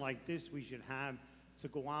person like this we should have to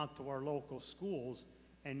go out to our local schools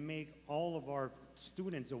and make all of our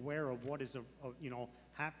students aware of what is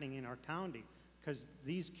happening in our county, because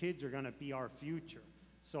these kids are going to be our future.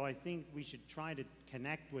 So I think we should try to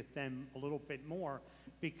connect with them a little bit more,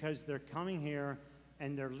 because they're coming here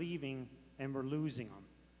and they're leaving and we're losing them.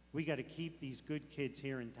 We got to keep these good kids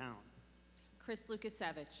here in town. Chris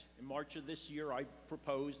Lukasevich. In March of this year, I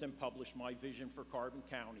proposed and published my vision for Carbon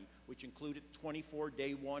County, which included 24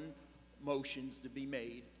 day one motions to be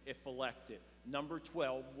made if elected. Number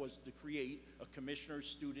 12 was to create a Commissioner's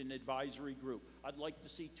Student Advisory Group. I'd like to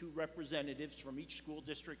see 2 representatives from each school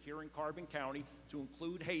district here in Carbon County, to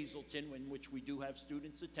include Hazleton, in which we do have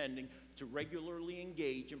students attending, to regularly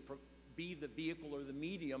engage and be the vehicle or the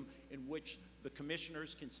medium in which the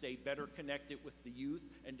commissioners can stay better connected with the youth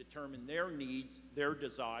and determine their needs, their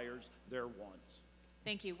desires, their wants.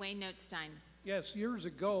 Thank you. Wayne Nothstein. Yes, years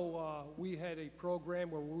ago, we had a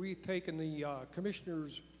program where we've taken the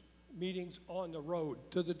commissioners' meetings on the road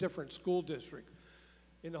to the different school districts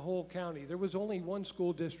in the whole county. There was only one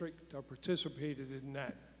school district that participated in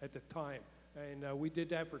that at the time, and we did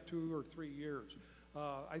that for 2 or 3 years.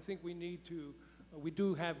 I think we need to, we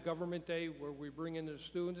do have Government Day where we bring in the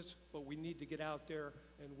students, but we need to get out there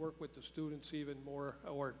and work with the students even more,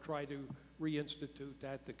 or try to reinstitute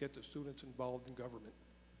that to get the students involved in government.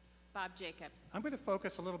 Bob Jacobs. I'm going to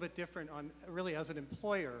focus a little bit different on, really as an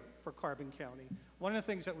employer for Carbon County. One of the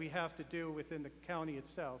things that we have to do within the county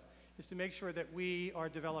itself is to make sure that we are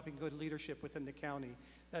developing good leadership within the county.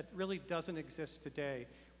 That really doesn't exist today.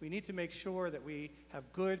 We need to make sure that we have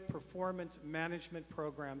good performance management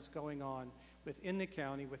programs going on within the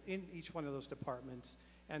county, within each one of those departments,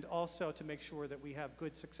 and also to make sure that we have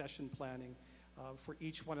good succession planning for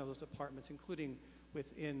each one of those departments, including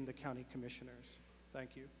within the county commissioners.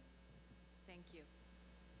 Thank you. Thank you.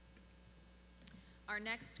 Our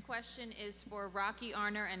next question is for Rocky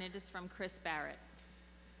Ahner, and it is from Chris Barrett.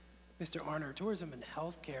 Mr. Ahner, tourism and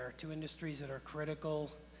healthcare, 2 industries that are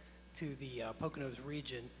critical to the Poconos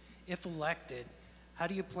region. If elected, how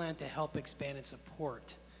do you plan to help expand and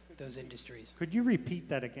support those industries? Could you repeat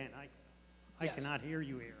that again? I Yes. cannot hear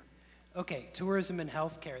you here. Okay, tourism and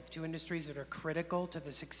healthcare, the 2 industries that are critical to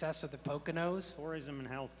the success of the Poconos. Tourism and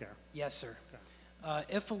healthcare. Yes, sir. Okay.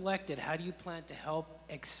 If elected, how do you plan to help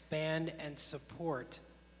expand and support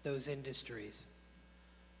those industries?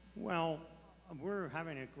 Well, we're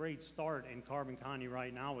having a great start in Carbon County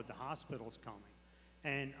right now with the hospitals coming.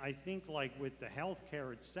 And I think like with the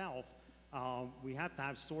healthcare itself, we have to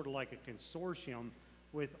have sort of like a consortium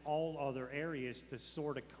with all other areas to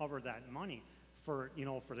sort of cover that money. for, you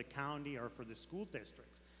know, for the county or for the school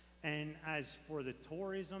districts. And as for the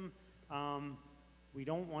tourism, we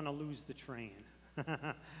don't want to lose the train.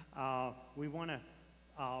 We want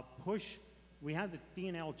to push. We have the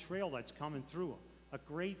D&L Trail that's coming through. A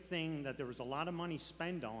great thing that there was a lot of money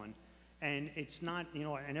spent on, and it's not, you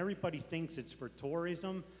know, and everybody thinks it's for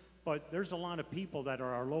tourism, but there's a lot of people that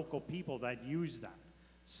are our local people that use that.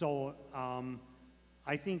 So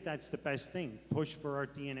I think that's the best thing, push for our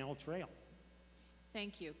D&L Trail.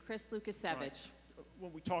 Thank you. Chris Lukasevich. Right.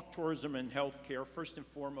 When we talk tourism and healthcare, first and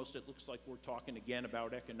foremost, it looks like we're talking again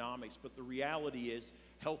about economics, but the reality is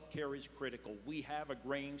healthcare is critical. We have a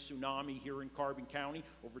graying tsunami here in Carbon County.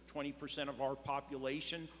 Over 20% of our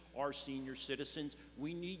population are senior citizens.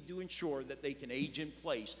 We need to ensure that they can age in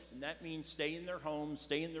place, and that means stay in their homes,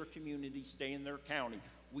 stay in their community, stay in their county.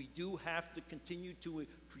 We do have to continue to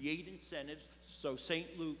create incentives so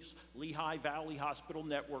St. Luke's Lehigh Valley Hospital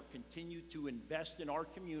Network continue to invest in our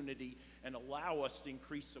community and allow us to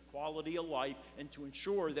increase the quality of life and to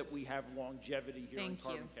ensure that we have longevity here in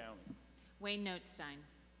Carbon County. Wayne Nothstein.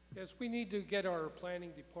 Yes, we need to get our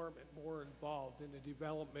planning department more involved in the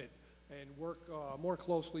development and work more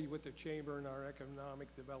closely with the Chamber and our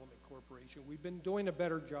Economic Development Corporation. We've been doing a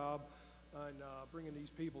better job on bringing these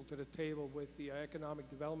people to the table with the economic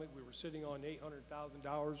development. We were sitting on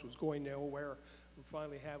 $800,000, was going nowhere. We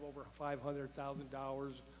finally have over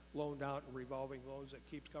 $500,000 loaned out in revolving loans that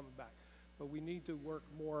keeps coming back. But we need to work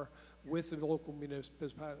more with the local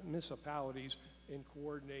municipalities in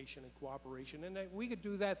coordination and cooperation. And we could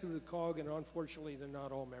do that through the COG, and unfortunately, they're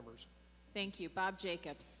not all members. Thank you. Bob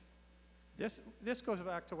Jacobs. This goes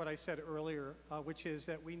back to what I said earlier, which is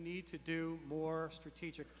that we need to do more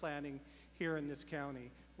strategic planning here in this county.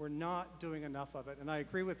 We're not doing enough of it. And I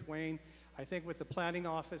agree with Wayne. I think with the planning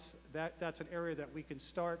office, that's an area that we can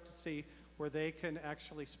start to see where they can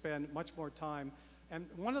actually spend much more time. And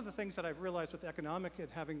one of the things that I've realized with economic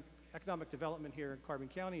development here in Carbon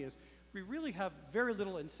County is we really have very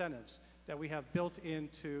little incentives that we have built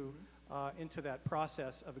into that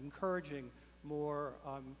process of encouraging more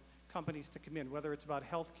companies to come in, whether it's about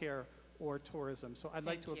healthcare or tourism. So I'd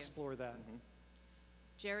like to explore that.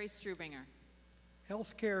 Jerry Strubinger.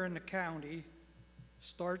 Healthcare in the county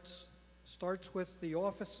starts with the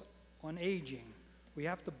Office on Aging. We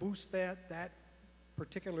have to boost that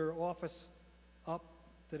particular office up,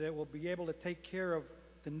 that it will be able to take care of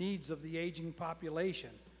the needs of the aging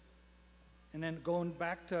population. And then going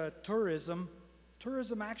back to tourism,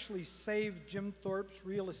 tourism actually saved Jim Thorpe's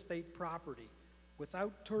real estate property.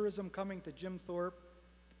 Without tourism coming to Jim Thorpe,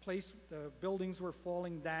 the buildings were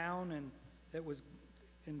falling down and it was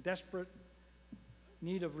in desperate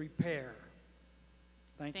need of repair.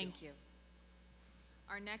 Thank you.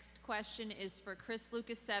 Our next question is for Chris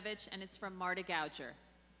Lukasevich, and it's from Marta Gouger.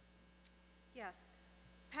 Yes.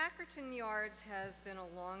 Packerton Yards has been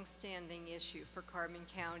a long-standing issue for Carbon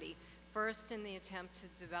County, first in the attempt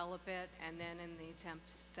to develop it and then in the attempt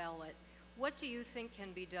to sell it. What do you think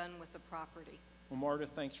can be done with the property? Well, Marta,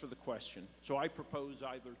 thanks for the question. So I propose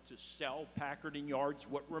either to sell Packerton Yards,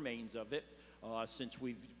 what remains of it, since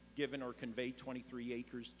we've given or conveyed 23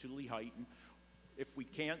 acres to Lehighton. If we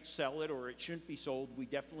can't sell it or it shouldn't be sold, we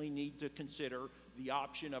definitely need to consider the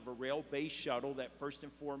option of a rail-based shuttle that first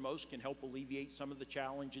and foremost can help alleviate some of the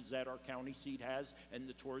challenges that our county seat has and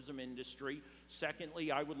the tourism industry.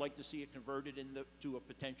 Secondly, I would like to see it converted into a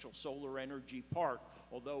potential solar energy park,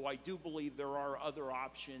 although I do believe there are other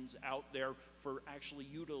options out there for actually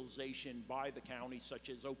utilization by the county, such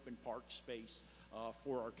as open park space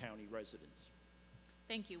for our county residents.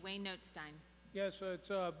 Thank you. Wayne Nothstein. Yes,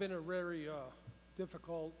 it's been a very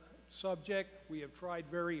difficult subject. We have tried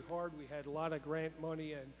very hard. We had a lot of grant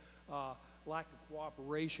money and lack of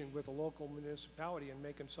cooperation with the local municipality in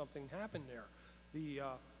making something happen there.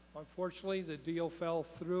 Unfortunately, the deal fell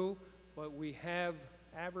through, but we have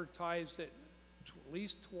advertised it at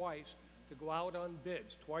least twice to go out on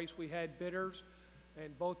bids. Twice we had bidders,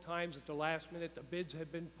 and both times at the last minute the bids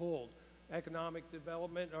had been pulled. Economic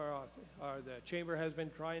development, or the chamber has been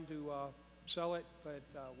trying to sell it, but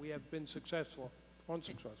we have been unsuccessful.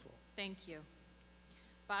 Thank you.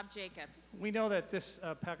 Bob Jacobs. We know that this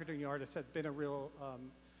Packerton Yard has been a real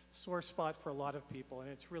sore spot for a lot of people, and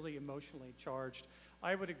it's really emotionally charged.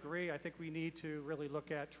 I would agree. I think we need to really look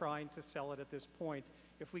at trying to sell it at this point.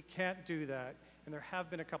 If we can't do that, and there have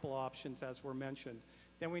been a couple options as were mentioned,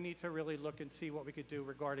 then we need to really look and see what we could do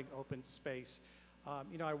regarding open space.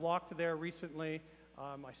 You know, I walked there recently.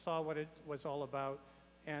 I saw what it was all about,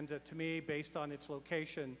 and to me, based on its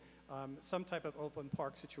location, some type of open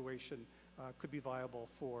park situation could be viable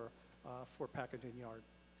for Packerton Yard.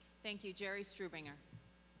 Thank you. Jerry Strubinger.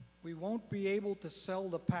 We won't be able to sell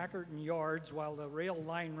the Packard and yards while the rail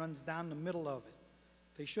line runs down the middle of it.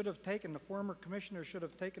 They should have taken, the former commissioner should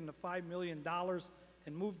have taken the $5 million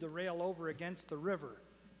and moved the rail over against the river.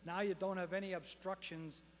 Now you don't have any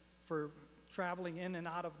obstructions for traveling in and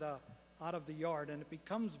out of the yard, and it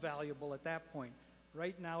becomes valuable at that point.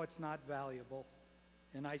 Right now it's not valuable,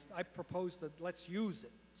 and I propose that let's use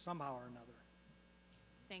it somehow or another.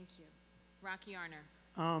 Thank you. Rocky Ahner.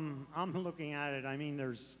 I'm looking at it. I mean,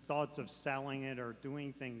 there's thoughts of selling it or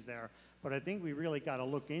doing things there, but I think we really got to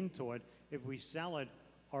look into it. If we sell it,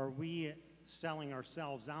 are we selling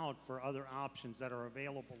ourselves out for other options that are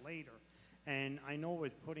available later? And I know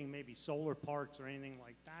with putting maybe solar parks or anything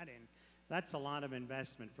like that in, that's a lot of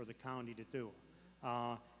investment for the county to do.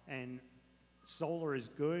 And solar is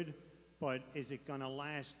good, but is it going to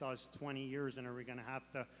last us 20 years, and are we going to have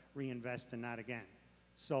to reinvest in that again?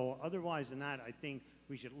 So otherwise than that, I think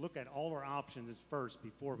we should look at all our options first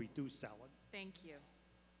before we do sell it. Thank you.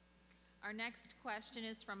 Our next question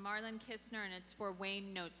is from Marlon Kistner, and it's for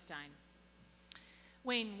Wayne Nothstein.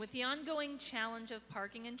 Wayne, with the ongoing challenge of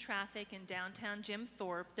parking and traffic in downtown Jim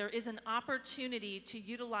Thorpe, there is an opportunity to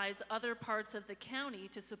utilize other parts of the county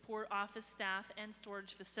to support office staff and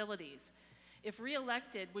storage facilities. If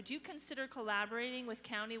re-elected, would you consider collaborating with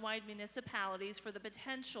county-wide municipalities for the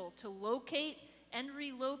potential to locate and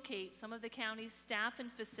relocate some of the county's staff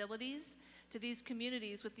and facilities to these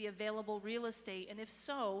communities with the available real estate? And if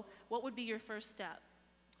so, what would be your first step?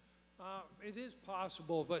 It is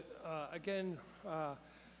possible, but again,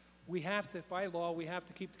 we have to, by law, we have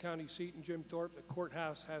to keep the county seat in Jim Thorpe. The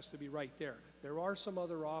courthouse has to be right there. There are some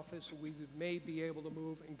other offices we may be able to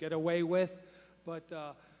move and get away with, but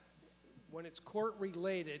when it's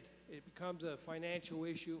court-related, it becomes a financial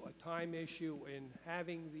issue, a time issue, and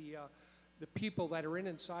having the people that are in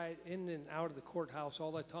and out of the courthouse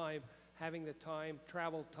all the time, having the time,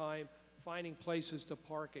 travel time, finding places to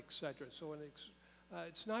park, etc. So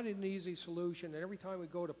it's not an easy solution, and every time we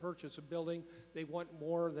go to purchase a building, they want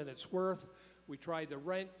more than it's worth. We tried to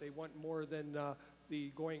rent, they want more than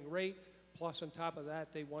the going rate, plus on top of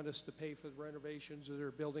that, they want us to pay for the renovations of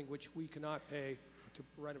their building, which we cannot pay to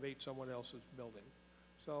renovate someone else's building.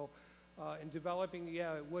 So in developing,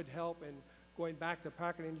 yeah, it would help, and going back to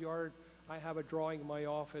Packard and Yard, I have a drawing in my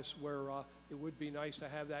office where it would be nice to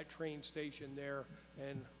have that train station there,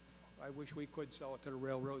 and I wish we could sell it to the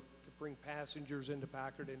railroad to bring passengers into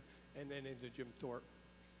Packard and then into Jim Thorpe.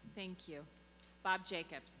 Thank you. Bob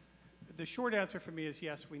Jacobs. The short answer for me is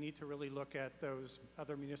yes, we need to really look at those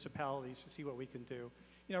other municipalities to see what we can do.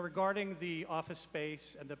 You know, regarding the office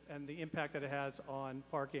space and the impact that it has on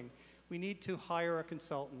parking, we need to hire a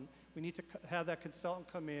consultant. We need to have that consultant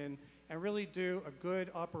come in and really do a good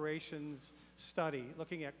operations study,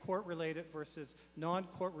 looking at court-related versus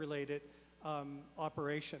non-court-related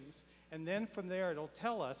operations. And then from there, it'll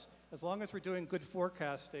tell us, as long as we're doing good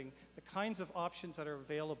forecasting, the kinds of options that are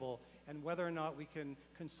available and whether or not we can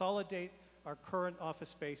consolidate our current office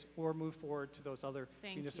space or move forward to those other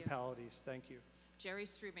municipalities. Thank you. Jerry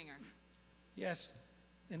Strubinger. Yes,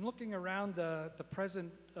 in looking around the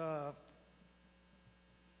present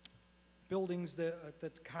buildings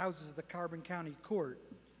that houses the Carbon County Court,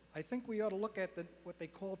 I think we ought to look at what they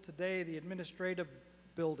call today the administrative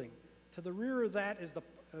building. To the rear of that is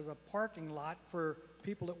a parking lot for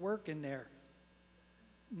people that work in there.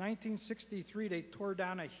 1963, they tore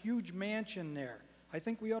down a huge mansion there. I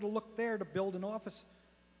think we ought to look there to build an office,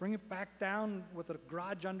 bring it back down with a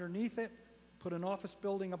garage underneath it, put an office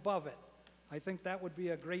building above it. I think that would be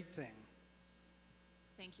a great thing.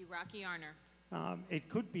 Thank you. Rocky Ahner. It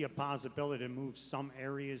could be a possibility to move some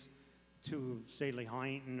areas to, say,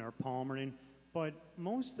 Lehighton or Palmerton, but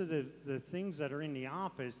most of the things that are in the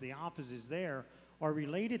offices there, are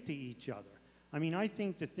related to each other. I mean, I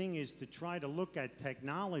think the thing is to try to look at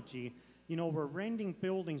technology. You know, we're renting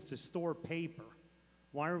buildings to store paper.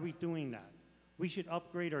 Why are we doing that? We should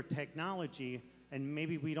upgrade our technology, and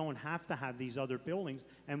maybe we don't have to have these other buildings,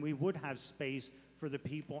 and we would have space for the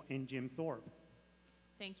people in Jim Thorpe.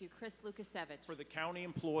 Thank you. Chris Lukasevich. For the county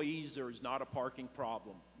employees, there is not a parking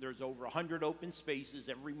problem. There's over 100 open spaces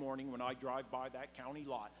every morning when I drive by that county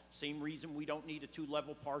lot. Same reason we don't need a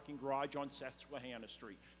 2-level parking garage on Susquehanna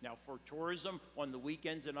Street. Now, for tourism on the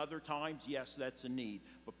weekends and other times, yes, that's a need.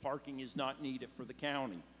 But parking is not needed for the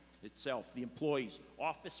county itself. The employees.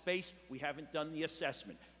 Office space, we haven't done the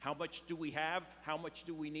assessment. How much do we have? How much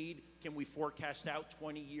do we need? Can we forecast out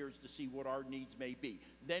 20 years to see what our needs may be?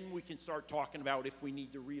 Then we can start talking about if we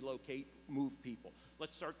need to relocate, move people.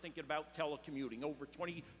 Let's start thinking about telecommuting. Over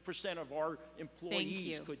 20% of our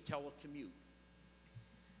employees could telecommute.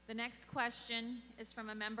 The next question is from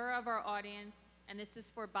a member of our audience, and this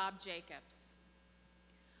is for Bob Jacobs.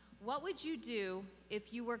 What would you do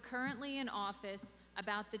if you were currently in office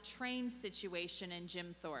about the train situation in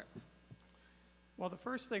Jim Thorpe? Well, the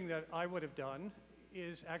first thing that I would have done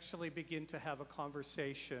is actually begin to have a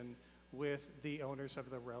conversation with the owners of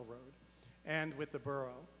the railroad and with the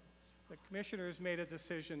borough. The commissioners made a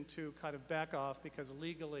decision to kind of back off because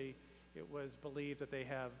legally it was believed that they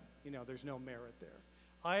have, there's no merit there.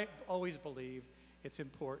 I always believe it's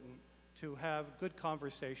important to have good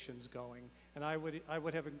conversations going, and I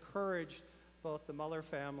would have encouraged both the Muller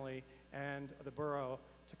family and the borough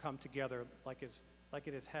to come together like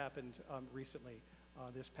it has happened recently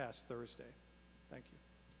this past Thursday. Thank you.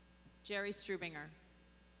 Jerry Strubinger.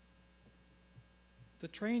 The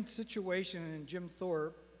train situation in Jim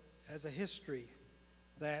Thorpe has a history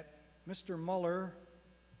that Mr. Muller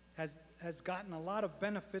has gotten a lot of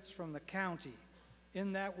benefits from the county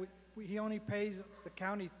in that he only pays the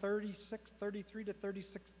county $33,000 to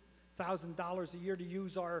 $36,000 a year to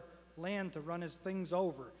use our land to run his things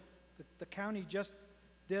over. The county just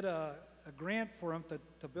did a grant for him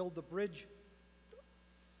to build the bridge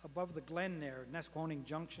above the Glen there, Nesquoning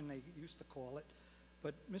Junction they used to call it.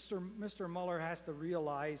 But Mr. Muller has to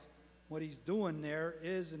realize what he's doing there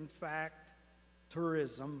is in fact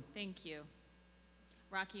tourism. Thank you.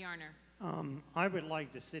 Rocky Ahner. I would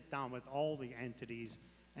like to sit down with all the entities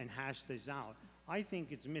and hash this out. I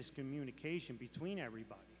think it's miscommunication between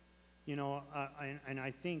everybody, and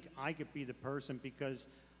I think I could be the person because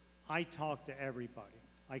I talk to everybody.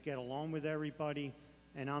 I get along with everybody,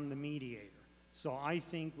 and I'm the mediator. So I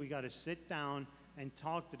think we got to sit down and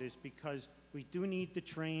talk to this because we do need the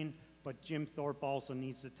train, but Jim Thorpe also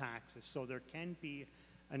needs the taxes. So there can be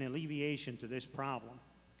an alleviation to this problem.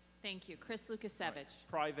 Thank you. Chris Lukasevich.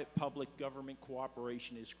 Private-public government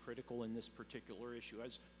cooperation is critical in this particular issue.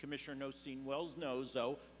 As Commissioner Nothstein Wells knows,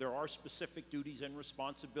 though, there are specific duties and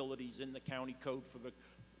responsibilities in the county code for the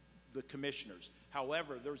commissioners.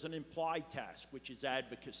 However, there's an implied task, which is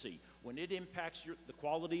advocacy. When it impacts the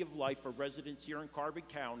quality of life of residents here in Carbon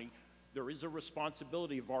County, there is a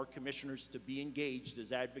responsibility of our commissioners to be engaged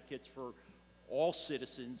as advocates for all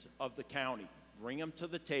citizens of the county. Bring them to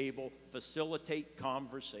the table, facilitate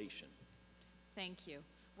conversation. Thank you.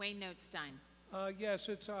 Wayne Nothstein. Yes,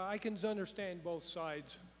 I can understand both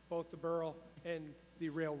sides, both the borough and the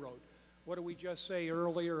railroad. What did we just say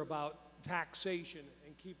earlier about taxation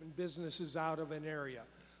and keeping businesses out of an area?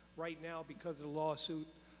 Right now, because of the lawsuit,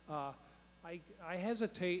 I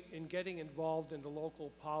hesitate in getting involved in the local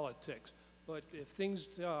politics. But if things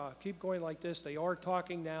keep going like this, they are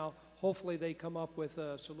talking now. Hopefully they come up with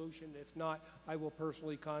a solution. If not, I will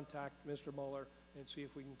personally contact Mr. Muller and see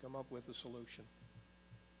if we can come up with a solution.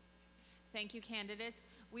 Thank you, candidates.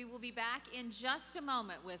 We will be back in just a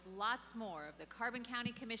moment with lots more of the Carbon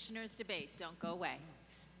County Commissioners debate. Don't go away.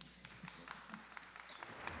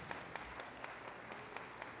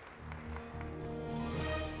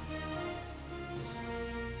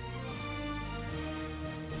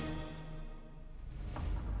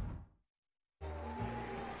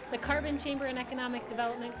 The Carbon Chamber and Economic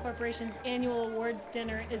Development Corporation's annual awards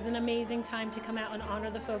dinner is an amazing time to come out and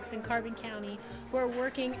honor the folks in Carbon County who are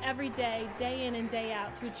working every day, day in and day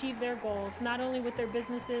out, to achieve their goals, not only with their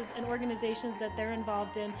businesses and organizations that they're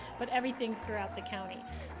involved in, but everything throughout the county.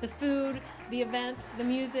 The food, the event, the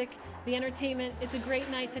music, the entertainment, it's a great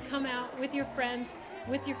night to come out with your friends,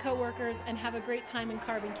 with your coworkers, and have a great time in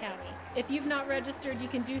Carbon County. If you've not registered, you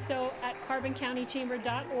can do so at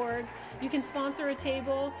carboncountychamber.org. You can sponsor a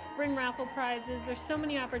table, bring raffle prizes. There's so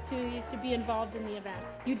many opportunities to be involved in the event.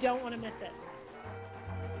 You don't want to miss it.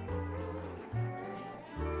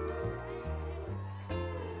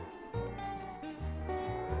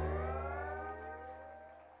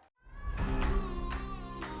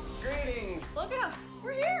 Greetings! Look at us!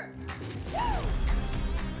 We're here! Woo!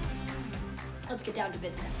 Let's get down to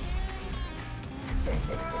business.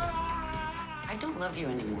 I don't love you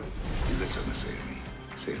anymore. You got something to say to me.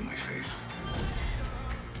 Say it in my face.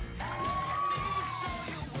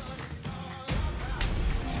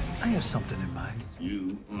 I have something in mind.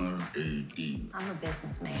 You are a thief. I'm a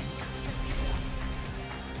businessman.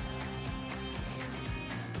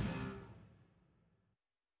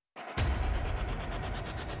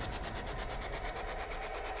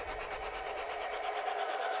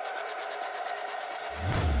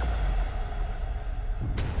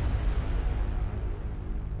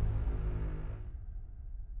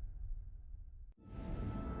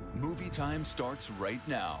 Movie time starts right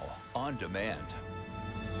now, on demand.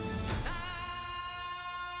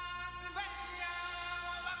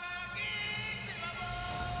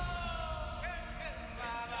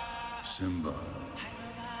 Simba,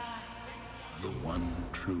 the one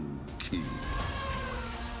true key.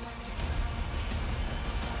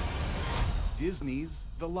 Disney's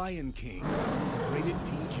The Lion King, rated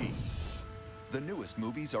PG. The newest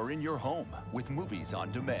movies are in your home with Movies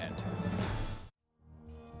on Demand.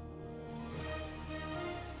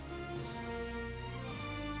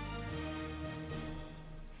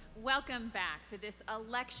 Welcome back to this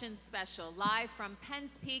election special, live from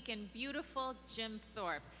Penn's Peak in beautiful Jim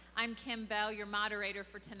Thorpe. I'm Kim Bell, your moderator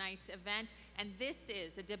for tonight's event, and this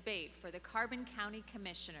is a debate for the Carbon County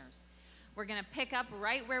Commissioners. We're going to pick up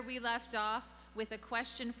right where we left off with a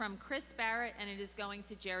question from Chris Barrett, and it is going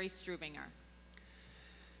to Jerry Strubinger.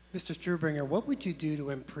 Mr. Strubinger, what would you do to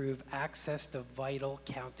improve access to vital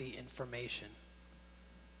county information?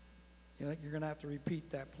 You're going to have to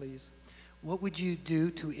repeat that, please. What would you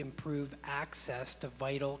do to improve access to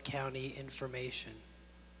vital county information?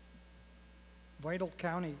 Vital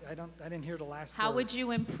county, I didn't hear the last word. How would you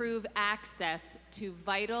improve access to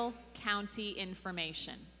vital county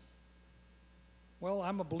information? Well,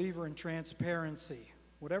 I'm a believer in transparency.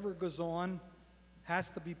 Whatever goes on has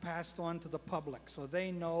to be passed on to the public so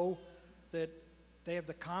they know that they have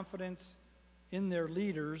the confidence in their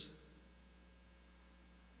leaders.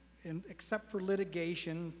 And except for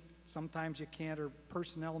litigation, sometimes you can't, or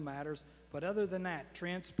personnel matters, but other than that,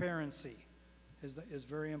 transparency is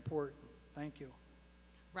very important. Thank you.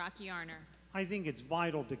 Rocky Ahner. I think it's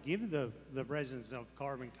vital to give the residents of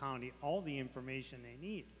Carbon County all the information they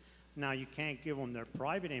need. Now, you can't give them their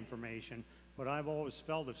private information, but I've always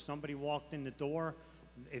felt if somebody walked in the door,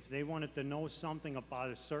 if they wanted to know something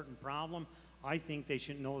about a certain problem, I think they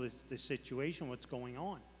should know the situation, what's going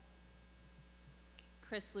on.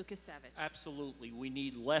 Chris Lukasevich. Absolutely. We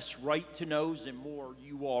need less right-to-knows and more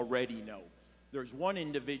you already know. There's one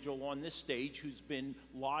individual on this stage who's been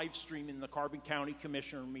live streaming the Carbon County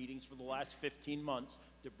Commissioner meetings for the last 15 months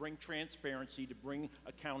to bring transparency, to bring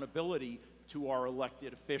accountability to our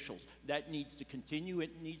elected officials. That needs to continue.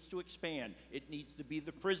 It needs to expand. It needs to be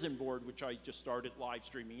the prison board, which I just started live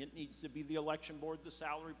streaming. It needs to be the election board, the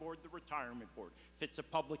salary board, the retirement board. If it's a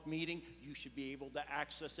public meeting, you should be able to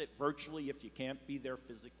access it virtually if you can't be there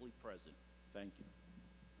physically present. Thank you.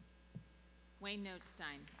 Wayne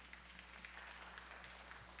Nothstein.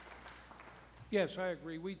 Yes, I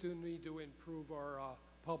agree. We do need to improve our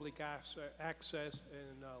public access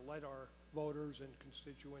and let our voters and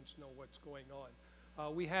constituents know what's going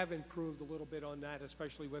on. We have improved a little bit on that,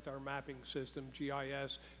 especially with our mapping system,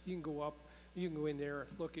 GIS. You can go in there,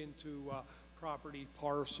 look into property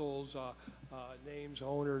parcels, names,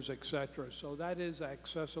 owners, etc. So that is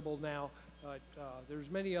accessible now, but there's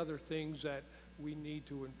many other things that we need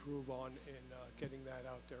to improve on in getting that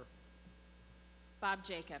out there. Bob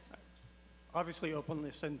Jacobs. Obviously,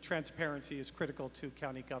 openness and transparency is critical to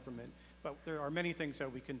county government, but there are many things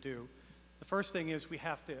that we can do. The first thing is we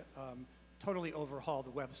have to totally overhaul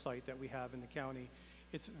the website that we have in the county.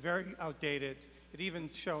 It's very outdated. It even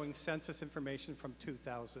showing census information from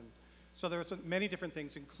 2000. So there's many different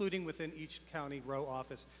things, including within each county row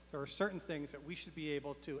office. There are certain things that we should be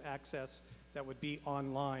able to access that would be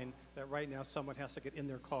online that right now someone has to get in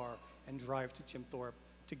their car and drive to Jim Thorpe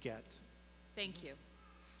to get. Thank you.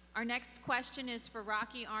 Our next question is for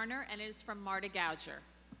Rocky Ahner, and it is from Marta Gouger.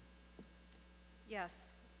 Yes,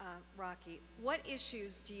 Rocky. What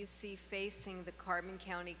issues do you see facing the Carbon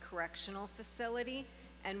County Correctional Facility,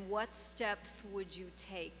 and what steps would you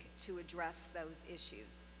take to address those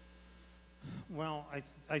issues? Well,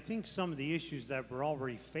 I think some of the issues that we're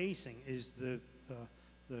already facing is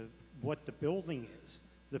what the building is.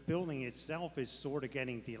 The building itself is sort of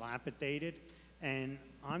getting dilapidated, and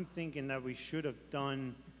I'm thinking that we should have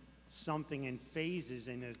done something in phases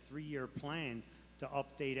in a 3-year plan to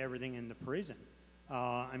update everything in the prison.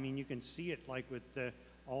 I mean, you can see it like with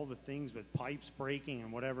all the things with pipes breaking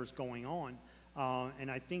and whatever's going on. And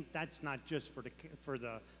I think that's not just for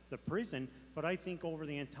the prison, but I think over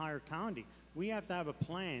the entire county. We have to have a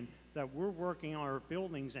plan that we're working on our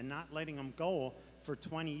buildings and not letting them go for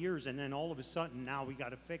 20 years, and then all of a sudden now we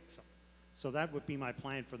got to fix them. So that would be my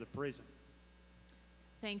plan for the prison.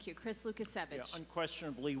 Thank you. Chris Lukasevich. Yeah,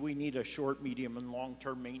 unquestionably, we need a short, medium, and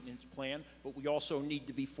long-term maintenance plan, but we also need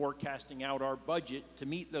to be forecasting out our budget to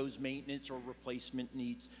meet those maintenance or replacement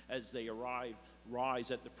needs as they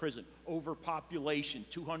rise at the prison. Overpopulation,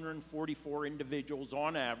 244 individuals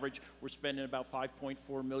on average. We're spending about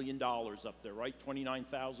 $5.4 million up there, right?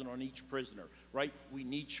 $29,000 on each prisoner, right? We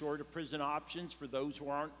need shorter prison options for those who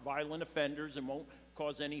aren't violent offenders and won't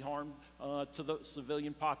cause any harm to the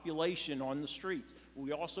civilian population on the streets.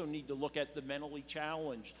 We also need to look at the mentally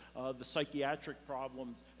challenged, the psychiatric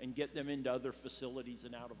problems, and get them into other facilities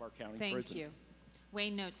and out of our county prison. Thank you.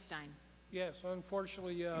 Wayne Nothstein. Yes,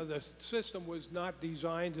 unfortunately, the system was not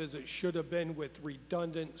designed as it should have been with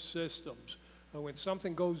redundant systems. When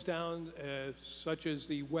something goes down, such as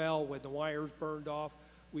the well, when the wires burned off,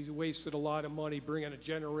 we wasted a lot of money bringing a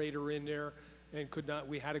generator in there and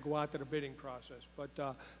we had to go out to the bidding process. But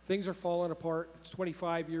things are falling apart. It's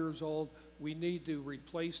 25 years old. We need to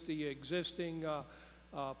replace the existing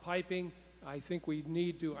piping. I think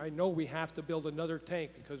I know we have to build another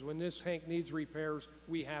tank, because when this tank needs repairs,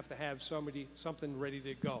 we have to have something ready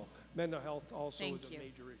to go. Mental health also is a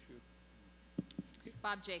major issue.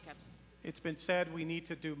 Bob Jacobs. It's been said we need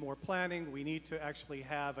to do more planning. We need to actually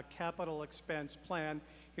have a capital expense plan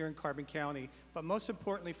here in Carbon County. But most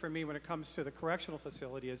importantly for me when it comes to the correctional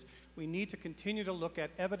facility is we need to continue to look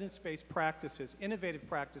at evidence-based practices, innovative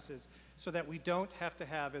practices, so that we don't have to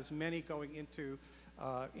have as many going into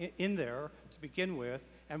in there to begin with,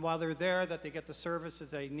 and while they're there, that they get the services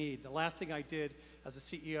they need. The last thing I did as a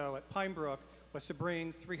CEO at Pine Brook was to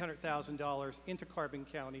bring $300,000 into Carbon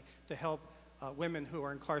County to help women who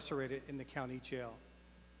are incarcerated in the county jail.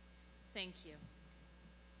 Thank you.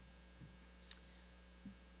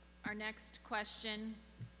 Our next question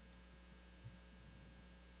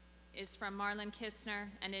is from Marlon Kistner,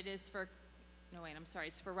 and it is for, no wait, I'm sorry,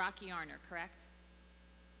 it's for Rocky Ahner, correct?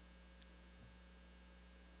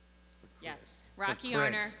 Yes, Rocky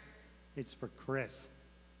Ahner. It's for Chris.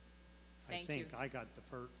 Thank I think you. I got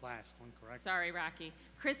the last one correct. Sorry, Rocky.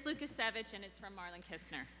 Chris Lukasevich, and it's from Marlon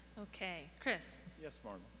Kistner. Okay, Chris. Yes,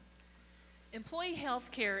 Marlon. Employee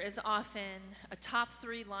health care is often a top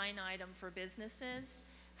 3 line item for businesses.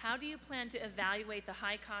 How do you plan to evaluate the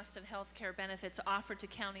high cost of health care benefits offered to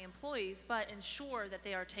county employees, but ensure that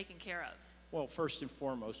they are taken care of? Well, first and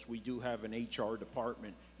foremost, we do have an HR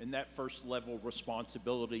department, and that first level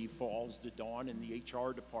responsibility falls to Dawn and the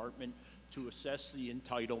HR department to assess the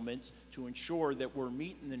entitlements, to ensure that we're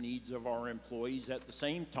meeting the needs of our employees. At the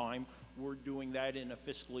same time, we're doing that in a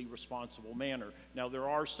fiscally responsible manner. Now, there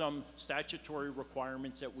are some statutory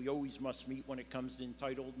requirements that we always must meet when it comes to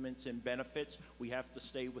entitlements and benefits. We have to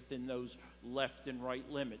stay within those left and right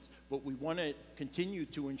limits. But we want to continue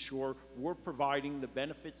to ensure we're providing the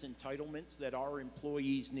benefits entitlements that our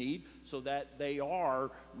employees need so that they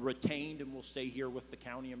are retained and will stay here with the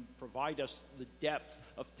county and provide us the depth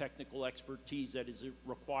of technical expertise that is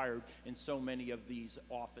required in so many of these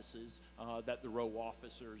offices that the row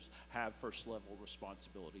officers have first level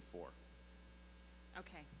responsibility for.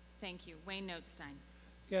 Okay, thank you. Wayne Nothstein.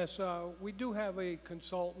 Yes, we do have a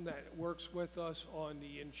consultant that works with us on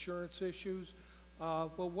the insurance issues,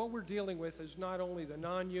 but what we're dealing with is not only the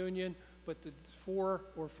non-union, but the 4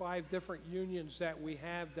 or 5 different unions that we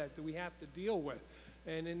have to deal with.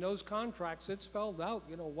 And in those contracts, it's spelled out,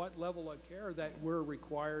 you know, what level of care that we're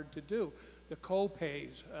required to do, the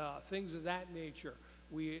co-pays, things of that nature.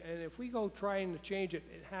 And if we go trying to change it,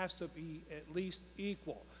 it has to be at least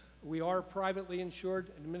equal. We are privately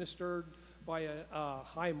insured, administered by a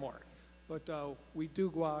Highmark, but we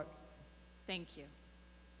do go out. Thank you.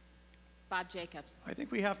 Bob Jacobs. I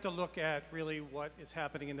think we have to look at really what is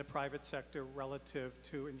happening in the private sector relative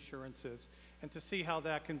to insurances and to see how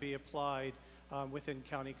that can be applied within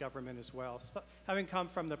county government as well. So, having come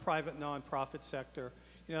from the private nonprofit sector,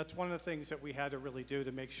 you know, it's one of the things that we had to really do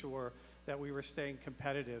to make sure that we were staying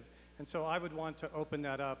competitive. And so I would want to open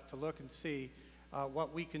that up to look and see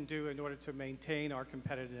what we can do in order to maintain our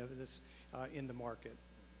competitiveness in the market.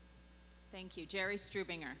 Thank you. Jerry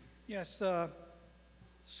Strubinger. Yes,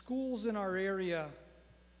 schools in our area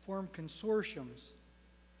form consortiums,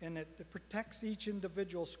 and it protects each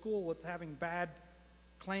individual school with having bad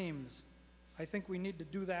claims. I think we need to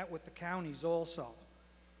do that with the counties also.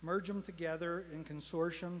 Merge them together in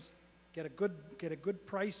consortiums, get a good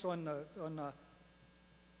price on the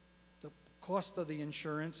cost of the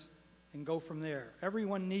insurance, and go from there.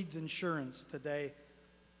 Everyone needs insurance today,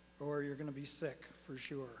 or you're going to be sick for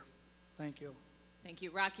sure. Thank you. Thank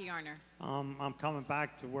you. Rocky Ahner. I'm coming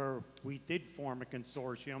back to where we did form a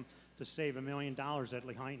consortium to save $1 million at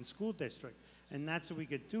Lehighton School District, and that's what we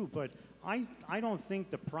could do. But I don't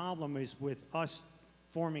think the problem is with us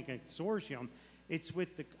forming a consortium. It's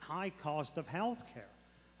with the high cost of health care.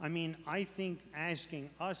 I mean, I think asking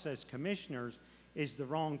us as commissioners is the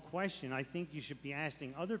wrong question. I think you should be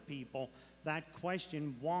asking other people that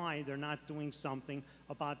question, why they're not doing something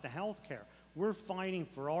about the health care. We're fighting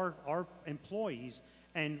for our employees,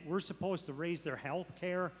 and we're supposed to raise their health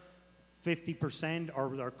care 50% or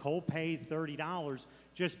their co-pay $30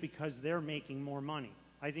 just because they're making more money.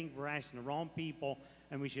 I think we're asking the wrong people,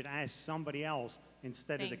 and we should ask somebody else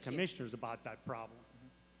instead of the commissioners about that problem.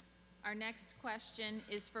 Our next question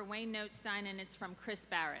is for Wayne Nothstein, and it's from Chris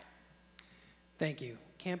Barrett. Thank you.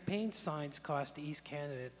 Campaign signs cost each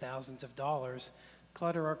candidate thousands of dollars,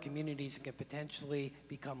 clutter our communities, and can potentially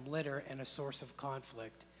become litter and a source of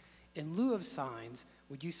conflict. In lieu of signs,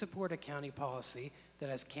 would you support a county policy that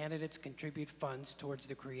has candidates contribute funds towards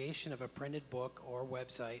the creation of a printed book or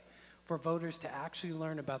website for voters to actually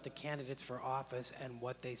learn about the candidates for office and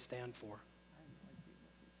what they stand for?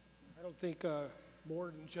 I don't think more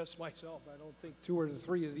than just myself. I don't think two or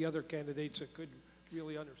three of the other candidates that could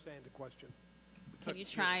really understand the question. Can you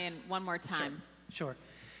try and one more time? Sure.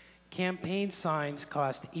 Campaign signs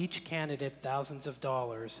cost each candidate thousands of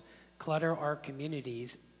dollars, clutter our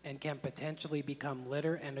communities, and can potentially become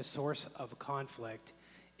litter and a source of conflict.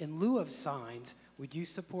 In lieu of signs, would you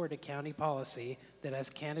support a county policy that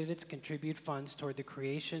has candidates contribute funds toward the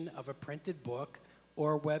creation of a printed book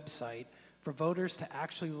or website for voters to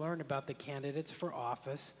actually learn about the candidates for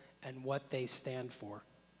office and what they stand for?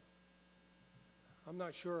 I'm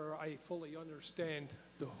not sure I fully understand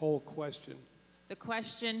the whole question. The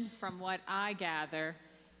question, from what I gather,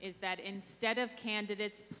 is that instead of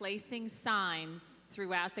candidates placing signs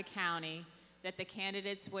throughout the county, that the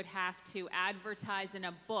candidates would have to advertise in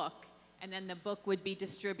a book, and then the book would be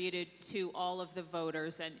distributed to all of the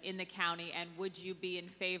voters and in the county, and would you be in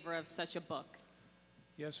favor of such a book?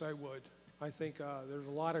 Yes, I would. I think there's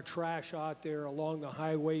a lot of trash out there along the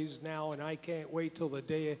highways now, and I can't wait till the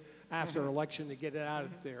day after election to get it out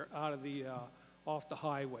of there, off the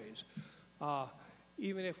highways.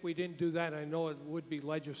 Even if we didn't do that, I know it would be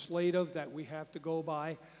legislative that we have to go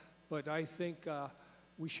by, but I think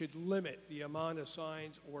we should limit the amount of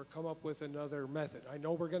signs or come up with another method. I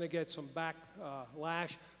know we're going to get some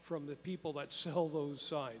backlash from the people that sell those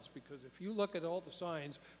signs, because if you look at all the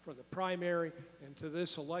signs from the primary and to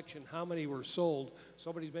this election, how many were sold,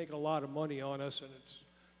 somebody's making a lot of money on us, and it's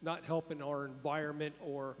not helping our environment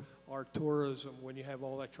or our tourism when you have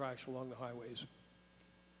all that trash along the highways.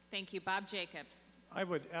 Thank you. Bob Jacobs. I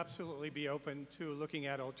would absolutely be open to looking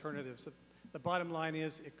at alternatives. The bottom line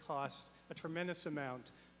is it costs a tremendous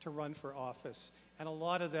amount to run for office, and a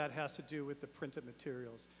lot of that has to do with the printed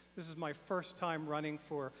materials. This is my first time running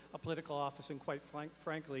for a political office, and quite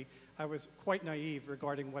frankly, I was quite naive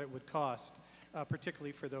regarding what it would cost,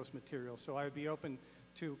 particularly for those materials. So I would be open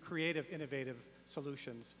to creative, innovative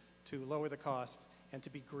solutions to lower the cost and to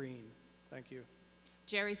be green. Thank you.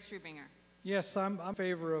 Jerry Strubinger. Yes, I'm in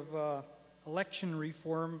favor of election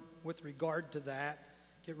reform with regard to that.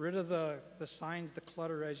 Get rid of the signs, the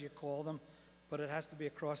clutter as you call them, but it has to be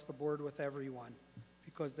across the board with everyone,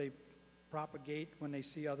 because they propagate when they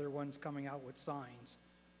see other ones coming out with signs.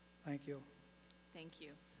 Thank you. Thank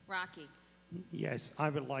you. Rocky. Yes, I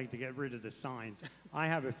would like to get rid of the signs. I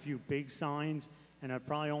have a few big signs, and I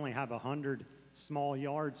probably only have 100 small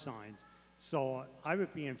yard signs. So I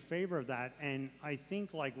would be in favor of that, and I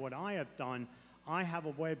think like what I have done, I have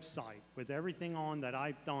a website with everything on that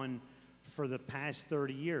I've done for the past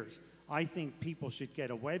 30 years. I think people should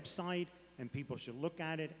get a website, and people should look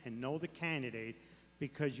at it and know the candidate,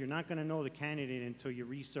 because you're not going to know the candidate until you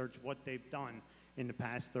research what they've done in the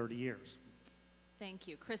past 30 years. Thank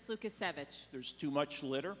you. Chris Lukasevich. There's too much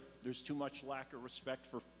litter. There's too much lack of respect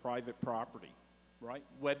for private property, right?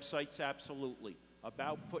 Websites, absolutely.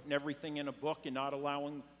 About putting everything in a book and not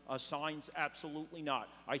allowing signs, absolutely not.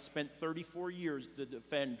 I spent 34 years to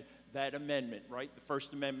defend that amendment, right? The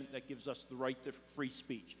First Amendment that gives us the right to free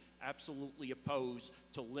speech. Absolutely opposed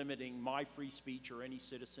to limiting my free speech or any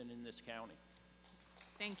citizen in this county.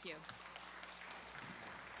 Thank you.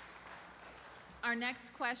 Our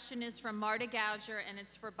next question is from Marta Gouger, and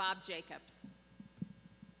it's for Bob Jacobs.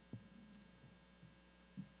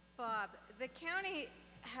 Bob, the county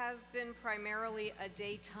has been primarily a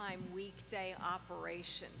daytime weekday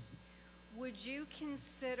operation. Would you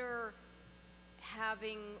consider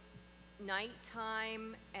having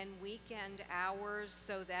nighttime and weekend hours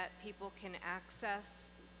so that people can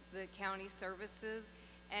access the county services?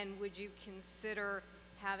 And would you consider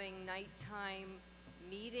having nighttime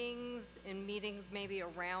meetings and meetings maybe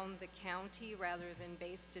around the county rather than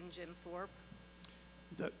based in Jim Thorpe?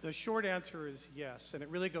 The short answer is yes, and it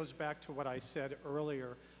really goes back to what I said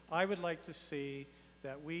earlier. I would like to see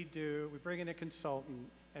that we bring in a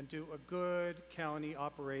consultant and do a good county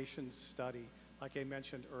operations study, like I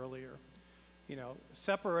mentioned earlier. You know,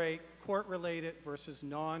 separate court-related versus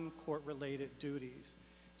non-court-related duties.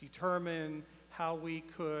 Determine how we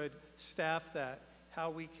could staff that, how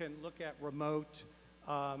we can look at remote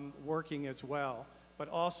working as well, but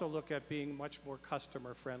also look at being much more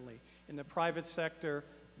customer-friendly. In the private sector,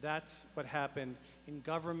 that's what happened. In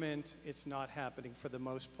government, it's not happening for the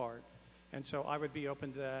most part. And so I would be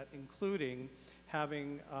open to that, including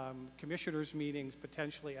having commissioners' meetings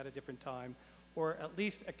potentially at a different time, or at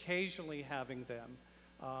least occasionally having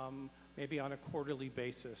them, maybe on a quarterly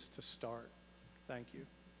basis to start. Thank you.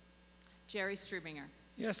 Jerry Strubinger.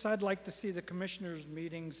 Yes, I'd like to see the commissioners'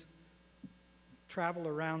 meetings travel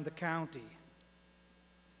around the county.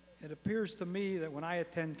 It appears to me that when I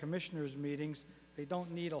attend commissioners' meetings, they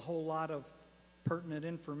don't need a whole lot of pertinent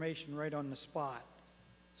information right on the spot.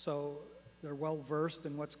 So they're well versed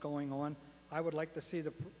in what's going on. I would like to see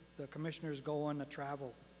the commissioners go on a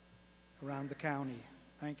travel around the county.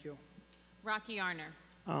 Thank you. Rocky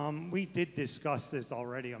Ahner. We did discuss this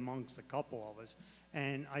already amongst a couple of us,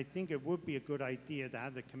 and I think it would be a good idea to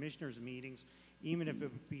have the commissioners' meetings, even if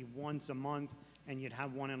it would be once a month, and you'd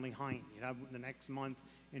have one in Lehighton, you'd have the next month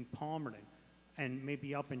in Palmerton, and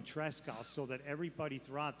maybe up in Trescott, so that everybody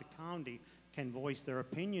throughout the county can voice their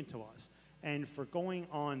opinion to us. And for going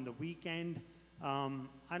on the weekend,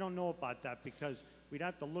 I don't know about that, because we'd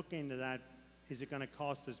have to look into that. Is it going to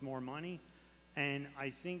cost us more money? And I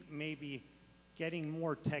think maybe getting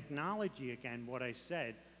more technology, again, what I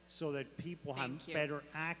said, so that people have better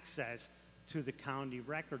access to the county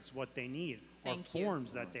records, what they need, or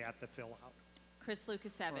forms that they have to fill out. Chris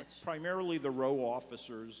Lukasevich. Primarily, the row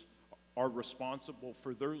officers are responsible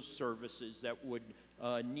for those services that would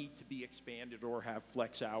need to be expanded or have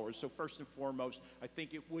flex hours. So first and foremost, I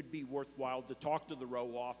think it would be worthwhile to talk to the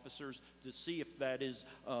row officers to see if that is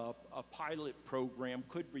a pilot program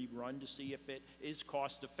could be run, to see if it is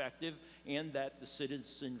cost effective and that the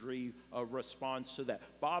citizenry responds to that.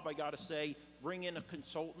 Bob, I got to say, bring in a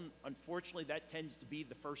consultant. Unfortunately, that tends to be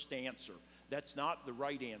the first answer. That's not the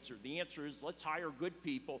right answer. The answer is, let's hire good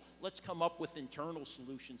people. Let's come up with internal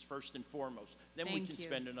solutions first and foremost. Then we can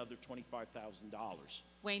spend another $25,000.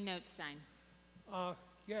 Wayne Nothstein.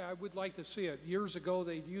 Yeah, I would like to see it. Years ago,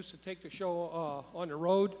 they used to take the show on the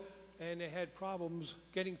road, and they had problems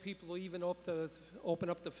getting people even up to open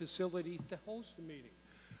up the facility to host the meeting.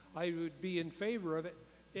 I would be in favor of it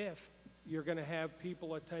if you're going to have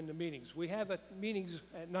people attend the meetings. We have meetings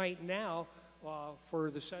at night now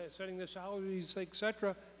for the setting the salaries,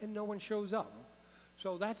 etc., and no one shows up.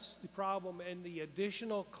 So that's the problem, and the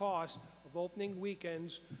additional cost of opening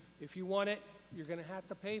weekends. If you want it, you're going to have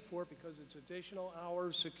to pay for it because it's additional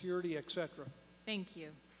hours, security, etc. Thank you.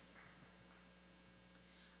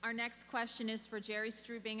 Our next question is for Jerry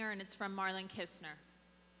Strubinger, and it's from Marlon Kistner.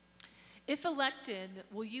 If elected,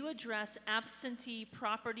 will you address absentee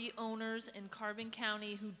property owners in Carbon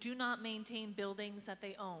County who do not maintain buildings that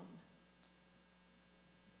they own?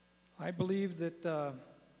 I believe that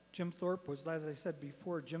Jim Thorpe was, as I said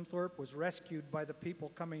before, Jim Thorpe was rescued by the people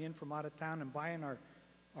coming in from out of town and buying our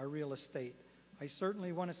real estate. I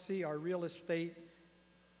certainly want to see our real estate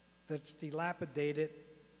that's dilapidated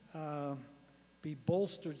be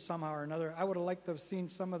bolstered somehow or another. I would have liked to have seen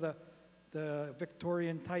some of the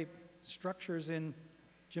Victorian type structures in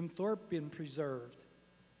Jim Thorpe being preserved.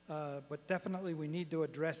 But definitely we need to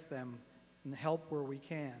address them and help where we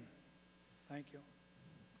can. Thank you.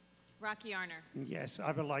 Rocky Ahner. Yes,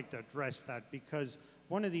 I would like to address that, because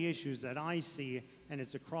one of the issues that I see, and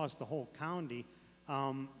it's across the whole county,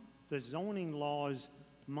 the zoning laws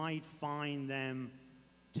might fine them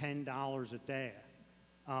 $10 a day.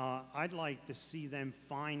 I'd like to see them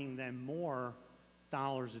fining them more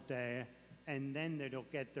dollars a day, and then they'll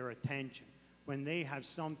get their attention. When they have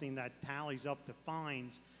something that tallies up to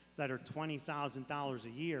fines that are $20,000 a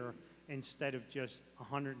year instead of just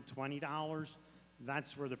 $120,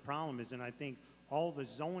 that's where the problem is, and I think all the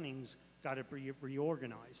zonings got to be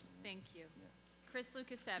reorganized. Thank you. Chris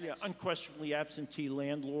Lukasevich. Yeah, unquestionably, absentee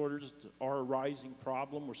landlords are a rising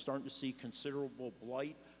problem. We're starting to see considerable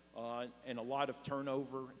blight and a lot of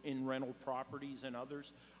turnover in rental properties and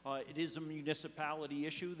others. It is a municipality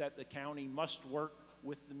issue that the county must work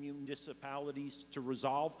with the municipalities to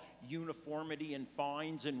resolve. Uniformity in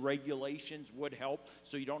fines and regulations would help,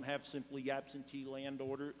 so you don't have simply absentee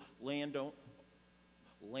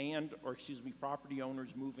property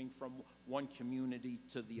owners moving from one community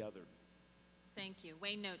to the other. Thank you.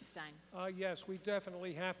 Wayne Nothstein. Yes, we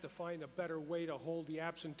definitely have to find a better way to hold the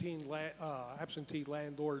absentee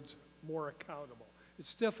landlords more accountable.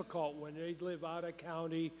 It's difficult when they live out of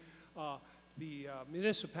county. The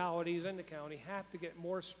municipalities and the county have to get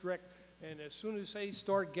more strict, and as soon as they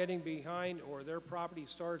start getting behind or their property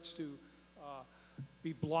starts to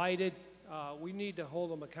be blighted, we need to hold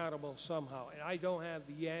them accountable somehow. And I don't have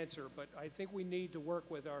the answer, but I think we need to work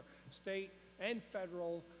with our state and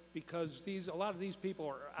federal, because a lot of these people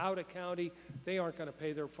are out of county. They aren't going to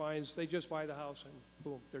pay their fines. They just buy the house and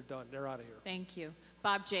boom, they're done. They're out of here. Thank you.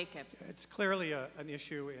 Bob Jacobs. It's clearly an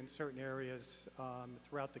issue in certain areas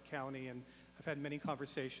throughout the county, and I've had many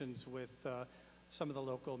conversations with some of the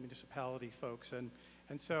local municipality folks. And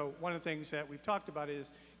so one of the things that we've talked about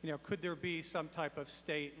is, could there be some type of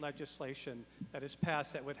state legislation that is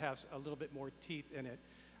passed that would have a little bit more teeth in it?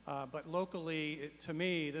 But locally, to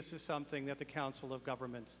me, this is something that the Council of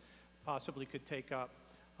Governments possibly could take up,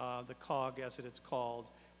 the COG as it is called.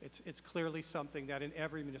 It's clearly something that in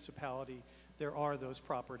every municipality there are those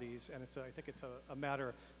properties, and I think it's a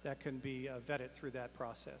matter that can be vetted through that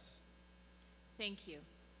process. Thank you.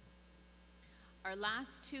 Our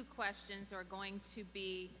last two questions are going to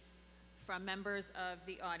be from members of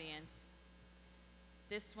the audience.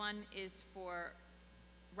 This one is for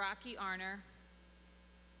Rocky Ahner.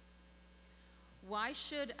 Why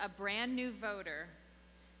should a brand new voter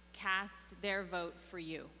cast their vote for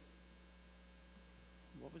you?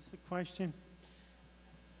 What was the question?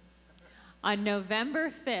 On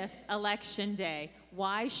November 5th, Election Day,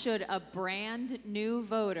 why should a brand new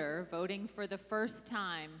voter voting for the first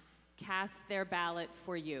time cast their ballot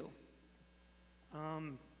for you?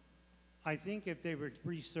 I think if they would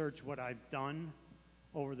research what I've done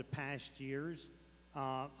over the past years,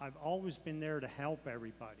 I've always been there to help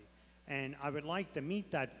everybody. And I would like to meet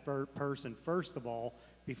that person, first of all,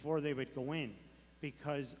 before they would go in.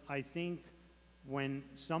 Because I think when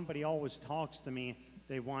somebody always talks to me,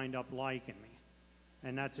 they wind up liking me.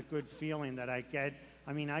 And that's a good feeling that I get.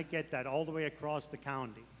 I mean, I get that all the way across the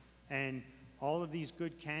county. And all of these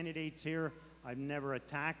good candidates here, I've never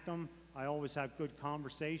attacked them. I always have good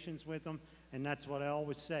conversations with them. And that's what I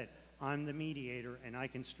always said. I'm the mediator, and I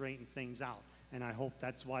can straighten things out. And I hope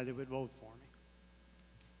that's why they would vote for me.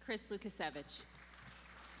 Chris Lukasevich.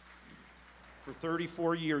 For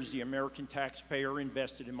 34 years, the American taxpayer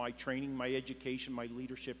invested in my training, my education, my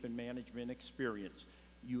leadership and management experience.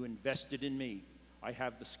 You invested in me. I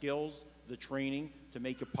have the skills, the training to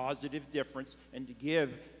make a positive difference and to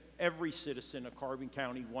give every citizen of Carbon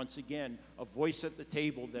County, once again, a voice at the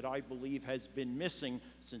table that I believe has been missing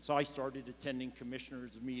since I started attending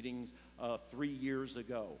commissioners' meetings 3 years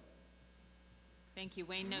ago. Thank you.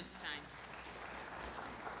 Wayne Nothstein.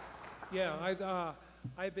 Yeah,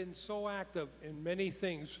 I've been so active in many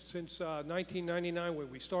things since 1999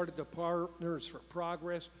 when we started the Partners for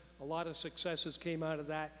Progress. A lot of successes came out of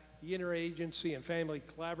that. The Interagency and Family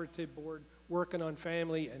Collaborative Board working on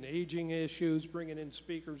family and aging issues, bringing in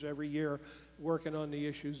speakers every year, working on the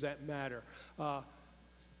issues that matter.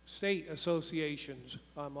 State associations.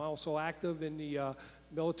 I'm also active in the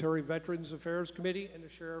Military Veterans Affairs Committee and the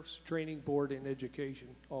Sheriff's Training Board in Education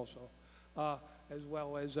also. As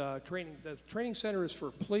well as training. The training center is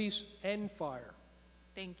for police and fire.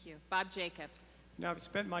 Thank you. Bob Jacobs. Now, I've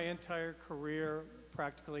spent my entire career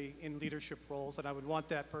practically in leadership roles, and I would want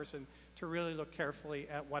that person to really look carefully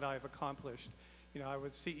at what I've accomplished. I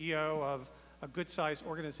was CEO of a good-sized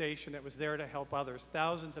organization that was there to help others,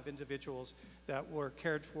 thousands of individuals that were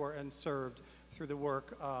cared for and served through the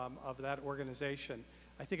work of that organization.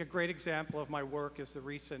 I think a great example of my work is the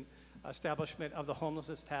recent establishment of the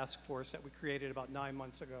Homelessness Task Force that we created about 9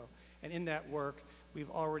 months ago. And in that work, we've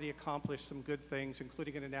already accomplished some good things,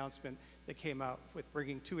 including an announcement that came out with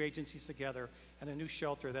bringing 2 agencies together and a new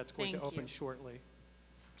shelter that's going to open shortly.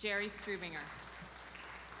 Jerry Strubinger.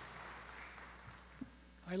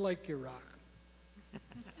 I like your rock.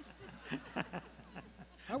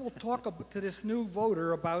 I will talk to this new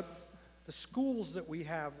voter about the schools that we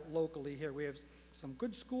have locally here. We have some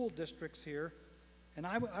good school districts here. And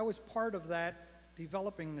I was part of that,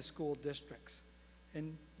 developing the school districts.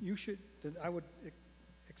 And I would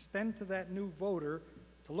extend to that new voter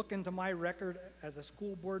to look into my record as a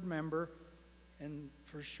school board member, and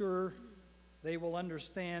for sure they will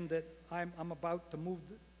understand that I'm about to move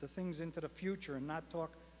the things into the future and not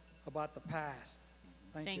talk about the past.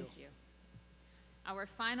 Thank you. Our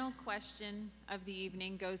final question of the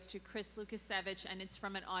evening goes to Chris Lukasevich, and it's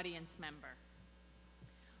from an audience member.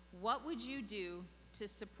 What would you do to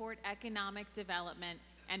support economic development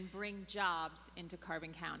and bring jobs into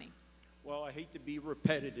Carbon County? Well, I hate to be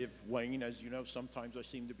repetitive, Wayne. As you know, sometimes I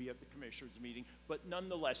seem to be at the commissioners' meeting. But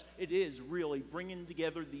nonetheless, it is really bringing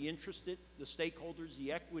together the interested, the stakeholders,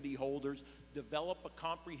 the equity holders, develop a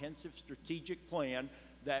comprehensive strategic plan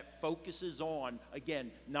that focuses on,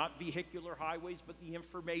 again, not vehicular highways, but the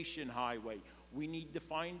information highway. We need to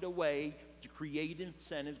find a way to create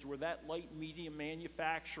incentives where that light and medium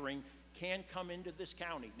manufacturing can come into this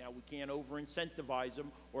county. Now, we can't over-incentivize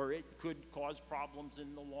them, or it could cause problems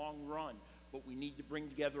in the long run. But we need to bring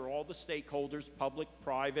together all the stakeholders, public,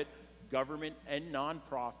 private, government, and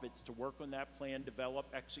nonprofits to work on that plan, develop,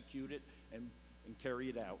 execute it, and carry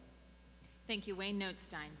it out. Thank you. Wayne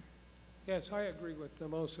Nothstein. Yes, I agree with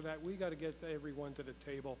most of that. We got to get everyone to the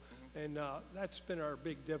table, and that's been our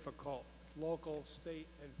big difficult local, state,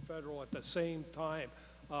 and federal at the same time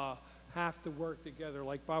have to work together.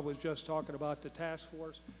 Like Bob was just talking about the task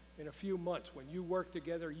force. In a few months, when you work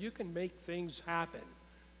together, you can make things happen.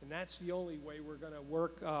 And that's the only way we're going to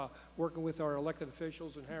work, working with our elected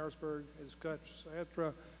officials in Harrisburg, et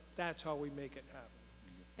cetera. That's how we make it happen.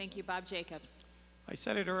 Thank you, Bob Jacobs. I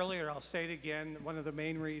said it earlier, I'll say it again. One of the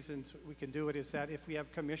main reasons we can do it is that if we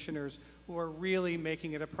have commissioners who are really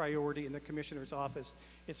making it a priority in the commissioner's office,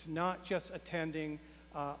 it's not just attending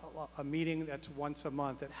a meeting that's once a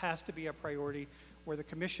month. It has to be a priority where the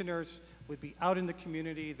commissioners would be out in the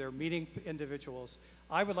community, they're meeting individuals.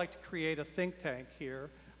 I would like to create a think tank here.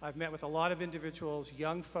 I've met with a lot of individuals,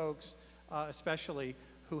 young folks especially,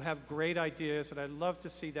 who have great ideas, and I'd love to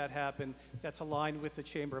see that happen. That's aligned with the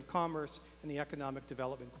Chamber of Commerce and the Economic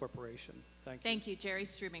Development Corporation. Thank you. Thank you, Jerry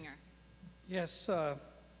Strubinger. Yes,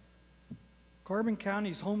 Carbon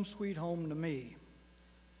County's home sweet home to me.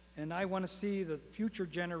 And I want to see the future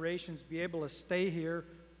generations be able to stay here,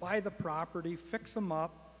 buy the property, fix them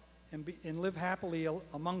up, and live happily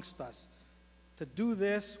amongst us. To do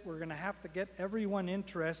this, we're going to have to get everyone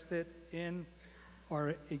interested in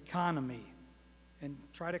our economy and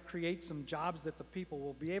try to create some jobs that the people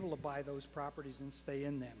will be able to buy those properties and stay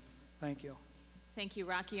in them. Thank you. Thank you,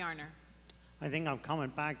 Rocky Ahner. I think I'm coming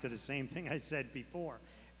back to the same thing I said before.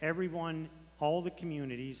 Everyone, all the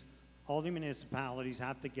communities, all the municipalities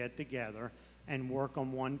have to get together and work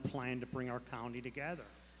on one plan to bring our county together.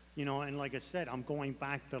 You know, and like I said, I'm going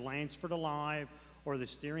back to Lansford Alive or the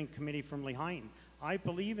steering committee from Lehighton. I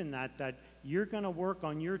believe in that you're going to work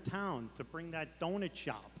on your town to bring that donut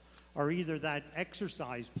shop or either that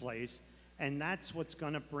exercise place, and that's what's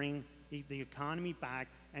going to bring the economy back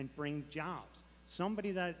and bring jobs.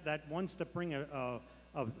 Somebody that wants to bring a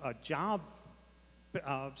job,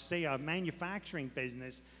 say a manufacturing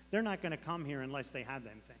business, they're not going to come here unless they have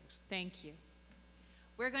them things. Thank you.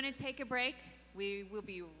 We're going to take a break. We will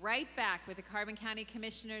be right back with the Carbon County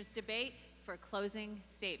Commissioners debate for closing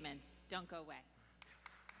statements. Don't go away.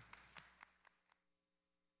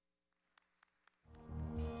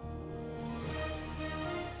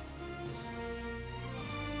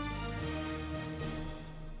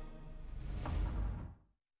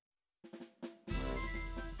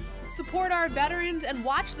 Support our veterans and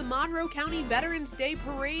watch the Monroe County Veterans Day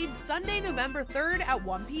Parade Sunday, November 3rd at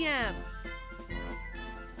 1 p.m.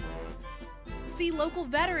 See local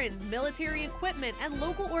veterans, military equipment, and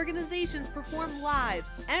local organizations perform live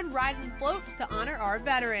and ride in floats to honor our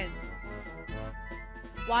veterans.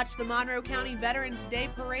 Watch the Monroe County Veterans Day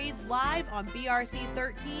Parade live on BRC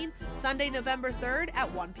 13 Sunday, November 3rd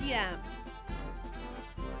at 1 p.m.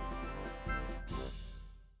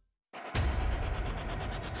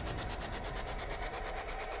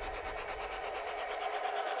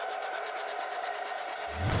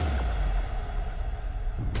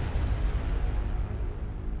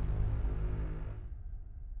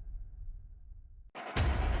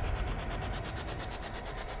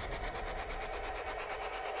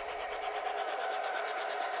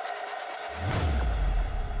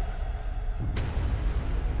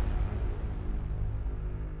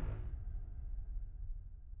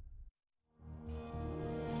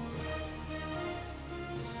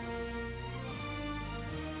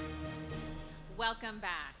 Welcome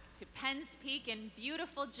back to Penn's Peak in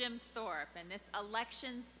beautiful Jim Thorpe and this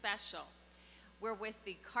election special. We're with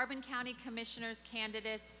the Carbon County Commissioners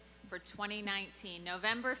candidates for 2019.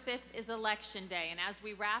 November 5th is Election Day, and as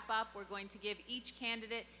we wrap up, we're going to give each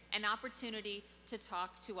candidate an opportunity to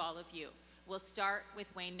talk to all of you. We'll start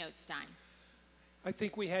with Wayne Nothstein. I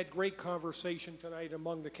think we had great conversation tonight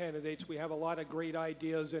among the candidates. We have a lot of great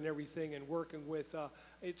ideas and everything, and working with,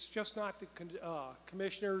 it's just not the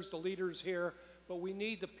commissioners, the leaders here, but we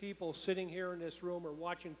need the people sitting here in this room or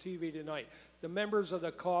watching TV tonight. The members of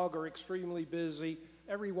the COG are extremely busy.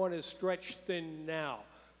 Everyone is stretched thin now.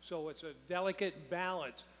 So it's a delicate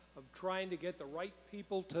balance of trying to get the right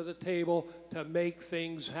people to the table to make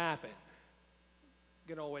things happen.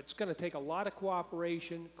 You know, it's going to take a lot of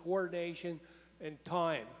cooperation, coordination, and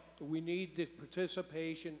time. We need the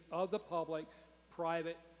participation of the public,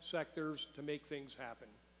 private sectors to make things happen.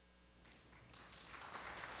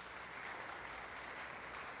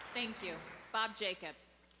 Thank you. Bob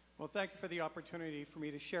Jacobs. Well, thank you for the opportunity for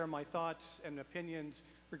me to share my thoughts and opinions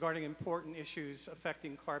regarding important issues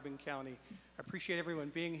affecting Carbon County. I appreciate everyone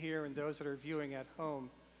being here and those that are viewing at home.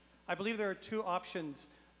 I believe there are two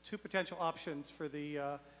potential options for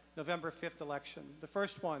the November 5th election. The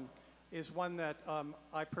first one is one that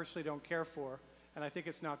I personally don't care for, and I think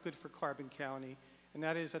it's not good for Carbon County, and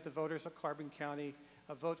that is that the voters of Carbon County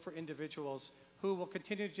vote for individuals who will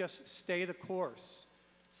continue to just stay the course.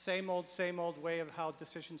 same old way of how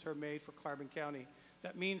decisions are made for Carbon County.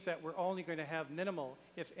 That means that we're only going to have minimal,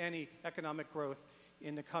 if any, economic growth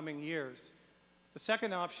in the coming years. The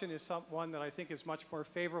second option is one that I think is much more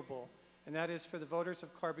favorable, and that is for the voters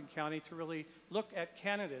of Carbon County to really look at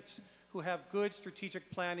candidates who have good strategic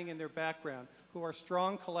planning in their background, who are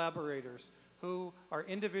strong collaborators, who are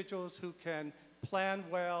individuals who can plan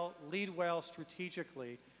well, lead well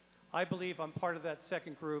strategically. I believe I'm part of that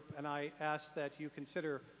second group, and I ask that you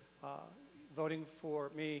consider voting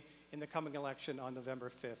for me in the coming election on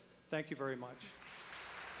November 5th. Thank you very much.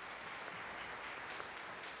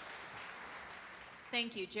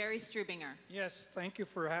 Thank you. Jerry Strubinger. Yes, thank you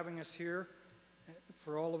for having us here,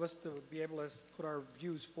 for all of us to be able to put our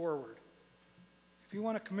views forward. If you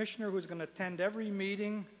want a commissioner who's going to attend every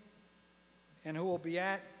meeting and who will be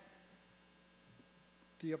at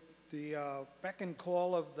the beck and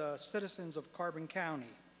call of the citizens of Carbon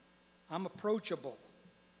County, I'm approachable.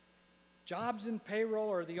 Jobs and payroll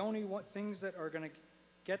are the only things that are going to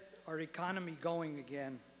get our economy going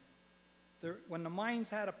again. When the mines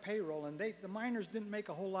had a payroll, and the miners didn't make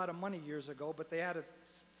a whole lot of money years ago, but they had a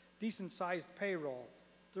decent-sized payroll.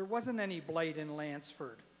 There wasn't any blight in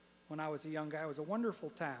Lansford when I was a young guy. It was a wonderful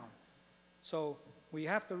town. So we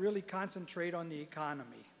have to really concentrate on the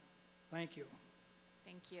economy. Thank you.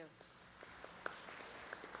 Thank you.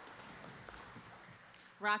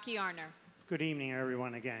 Rocky Ahner. Good evening,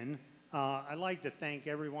 everyone, again. I'd like to thank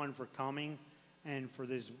everyone for coming and for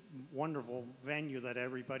this wonderful venue that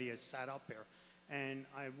everybody has set up here. And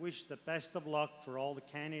I wish the best of luck for all the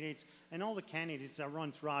candidates and all the candidates that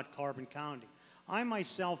run throughout Carbon County. I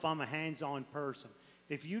myself, I'm a hands-on person.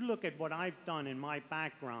 If you look at what I've done in my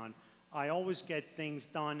background, I always get things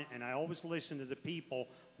done, and I always listen to the people,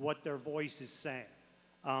 what their voices say.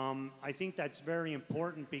 I think that's very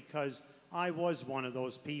important because I was one of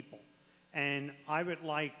those people. And I would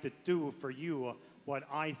like to do for you what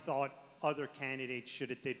I thought other candidates should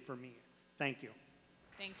have did for me. Thank you.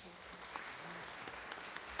 Thank you.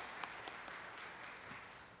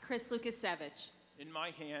 Chris Lukasevich. In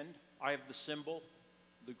my hand, I have the symbol,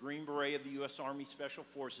 the Green Beret of the U.S. Army Special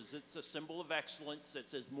Forces. It's a symbol of excellence that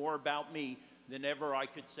says more about me than ever I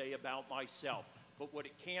could say about myself. But what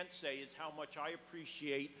it can't say is how much I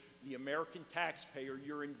appreciate the American taxpayer,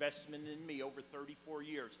 your investment in me over 34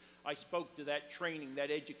 years. I spoke to that training,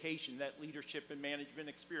 that education, that leadership and management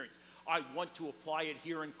experience. I want to apply it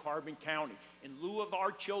here in Carbon County. In lieu of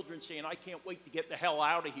our children saying, I can't wait to get the hell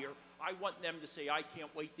out of here, I want them to say, I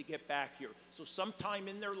can't wait to get back here. So sometime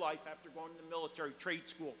in their life, after going to the military, trade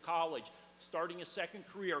school, college, starting a second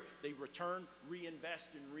career, they return, reinvest,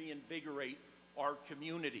 and reinvigorate our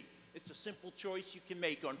community. It's a simple choice you can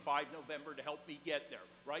make on 5 November to help me get there,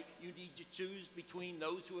 right? You need to choose between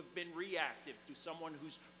those who have been reactive to someone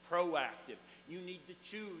who's proactive. You need to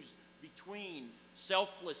choose between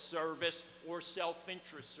selfless service or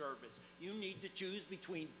self-interest service. You need to choose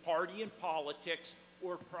between party and politics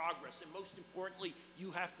or progress. And most importantly,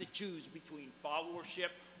 you have to choose between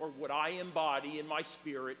followership or what I embody in my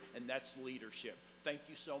spirit, and that's leadership. Thank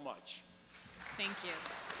you so much. Thank you.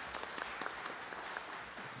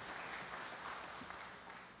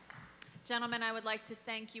 Gentlemen, I would like to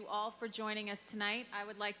thank you all for joining us tonight. I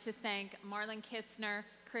would like to thank Marlon Kistner,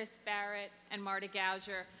 Chris Barrett, and Marta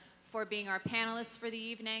Gouger for being our panelists for the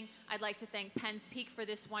evening. I'd like to thank Penn's Peak for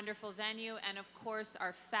this wonderful venue, and of course,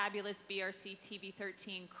 our fabulous BRC TV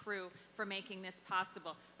 13 crew for making this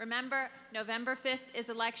possible. Remember, November 5th is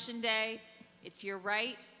Election Day. It's your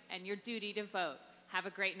right and your duty to vote. Have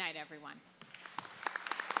a great night, everyone.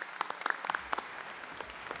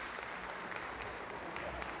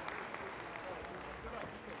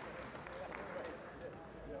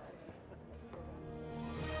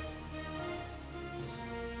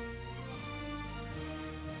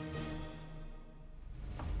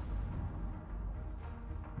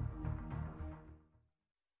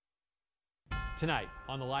 Tonight,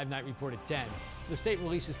 on the Live Night Report at 10, the state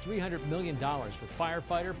releases $300 million for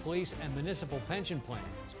firefighter, police, and municipal pension plans.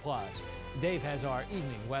 Plus, Dave has our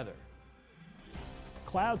evening weather.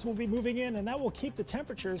 Clouds will be moving in, and that will keep the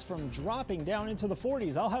temperatures from dropping down into the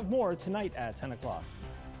 40s. I'll have more tonight at 10 o'clock.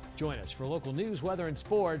 Join us for local news, weather, and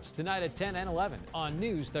sports tonight at 10 and 11 on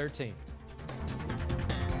News 13.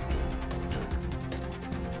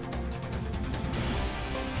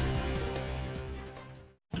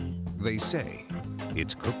 They say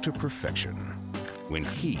it's cooked to perfection when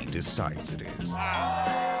he decides it is.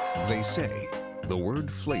 They say the word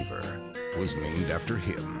flavor was named after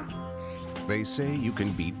him. They say you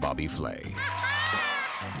can beat Bobby Flay.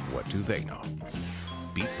 What do they know?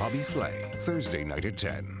 Beat Bobby Flay, Thursday night at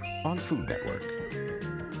 10 on Food Network.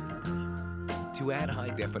 to add high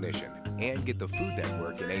definition and get the Food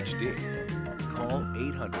Network in HD. Call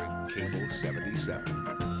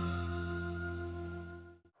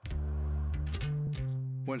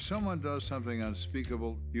 800-CABLE-77. When someone does something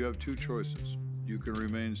unspeakable, you have two choices. You can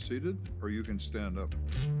remain seated or you can stand up.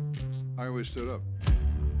 I always stood up.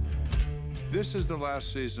 This is the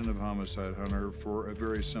last season of Homicide Hunter for a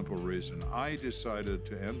very simple reason. I decided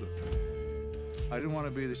to end it. I didn't want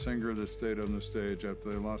to be the singer that stayed on the stage after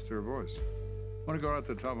they lost their voice. I want to go out at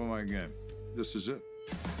the top of my game. This is it.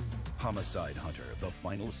 Homicide Hunter, the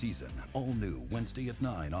final season. All new Wednesday at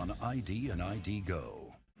 9 on ID and ID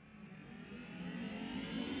Go.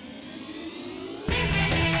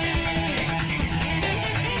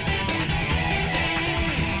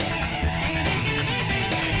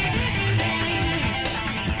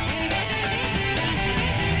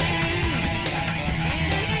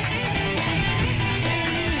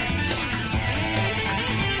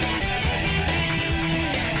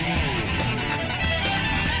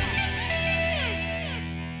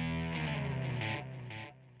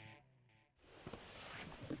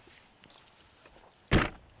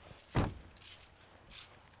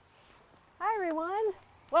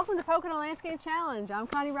 Welcome to Pocono Landscape Challenge. I'm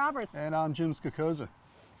Connie Roberts. And I'm Jim Skakoza.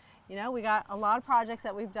 You know, we got a lot of projects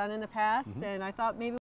that we've done in the past, and I thought maybe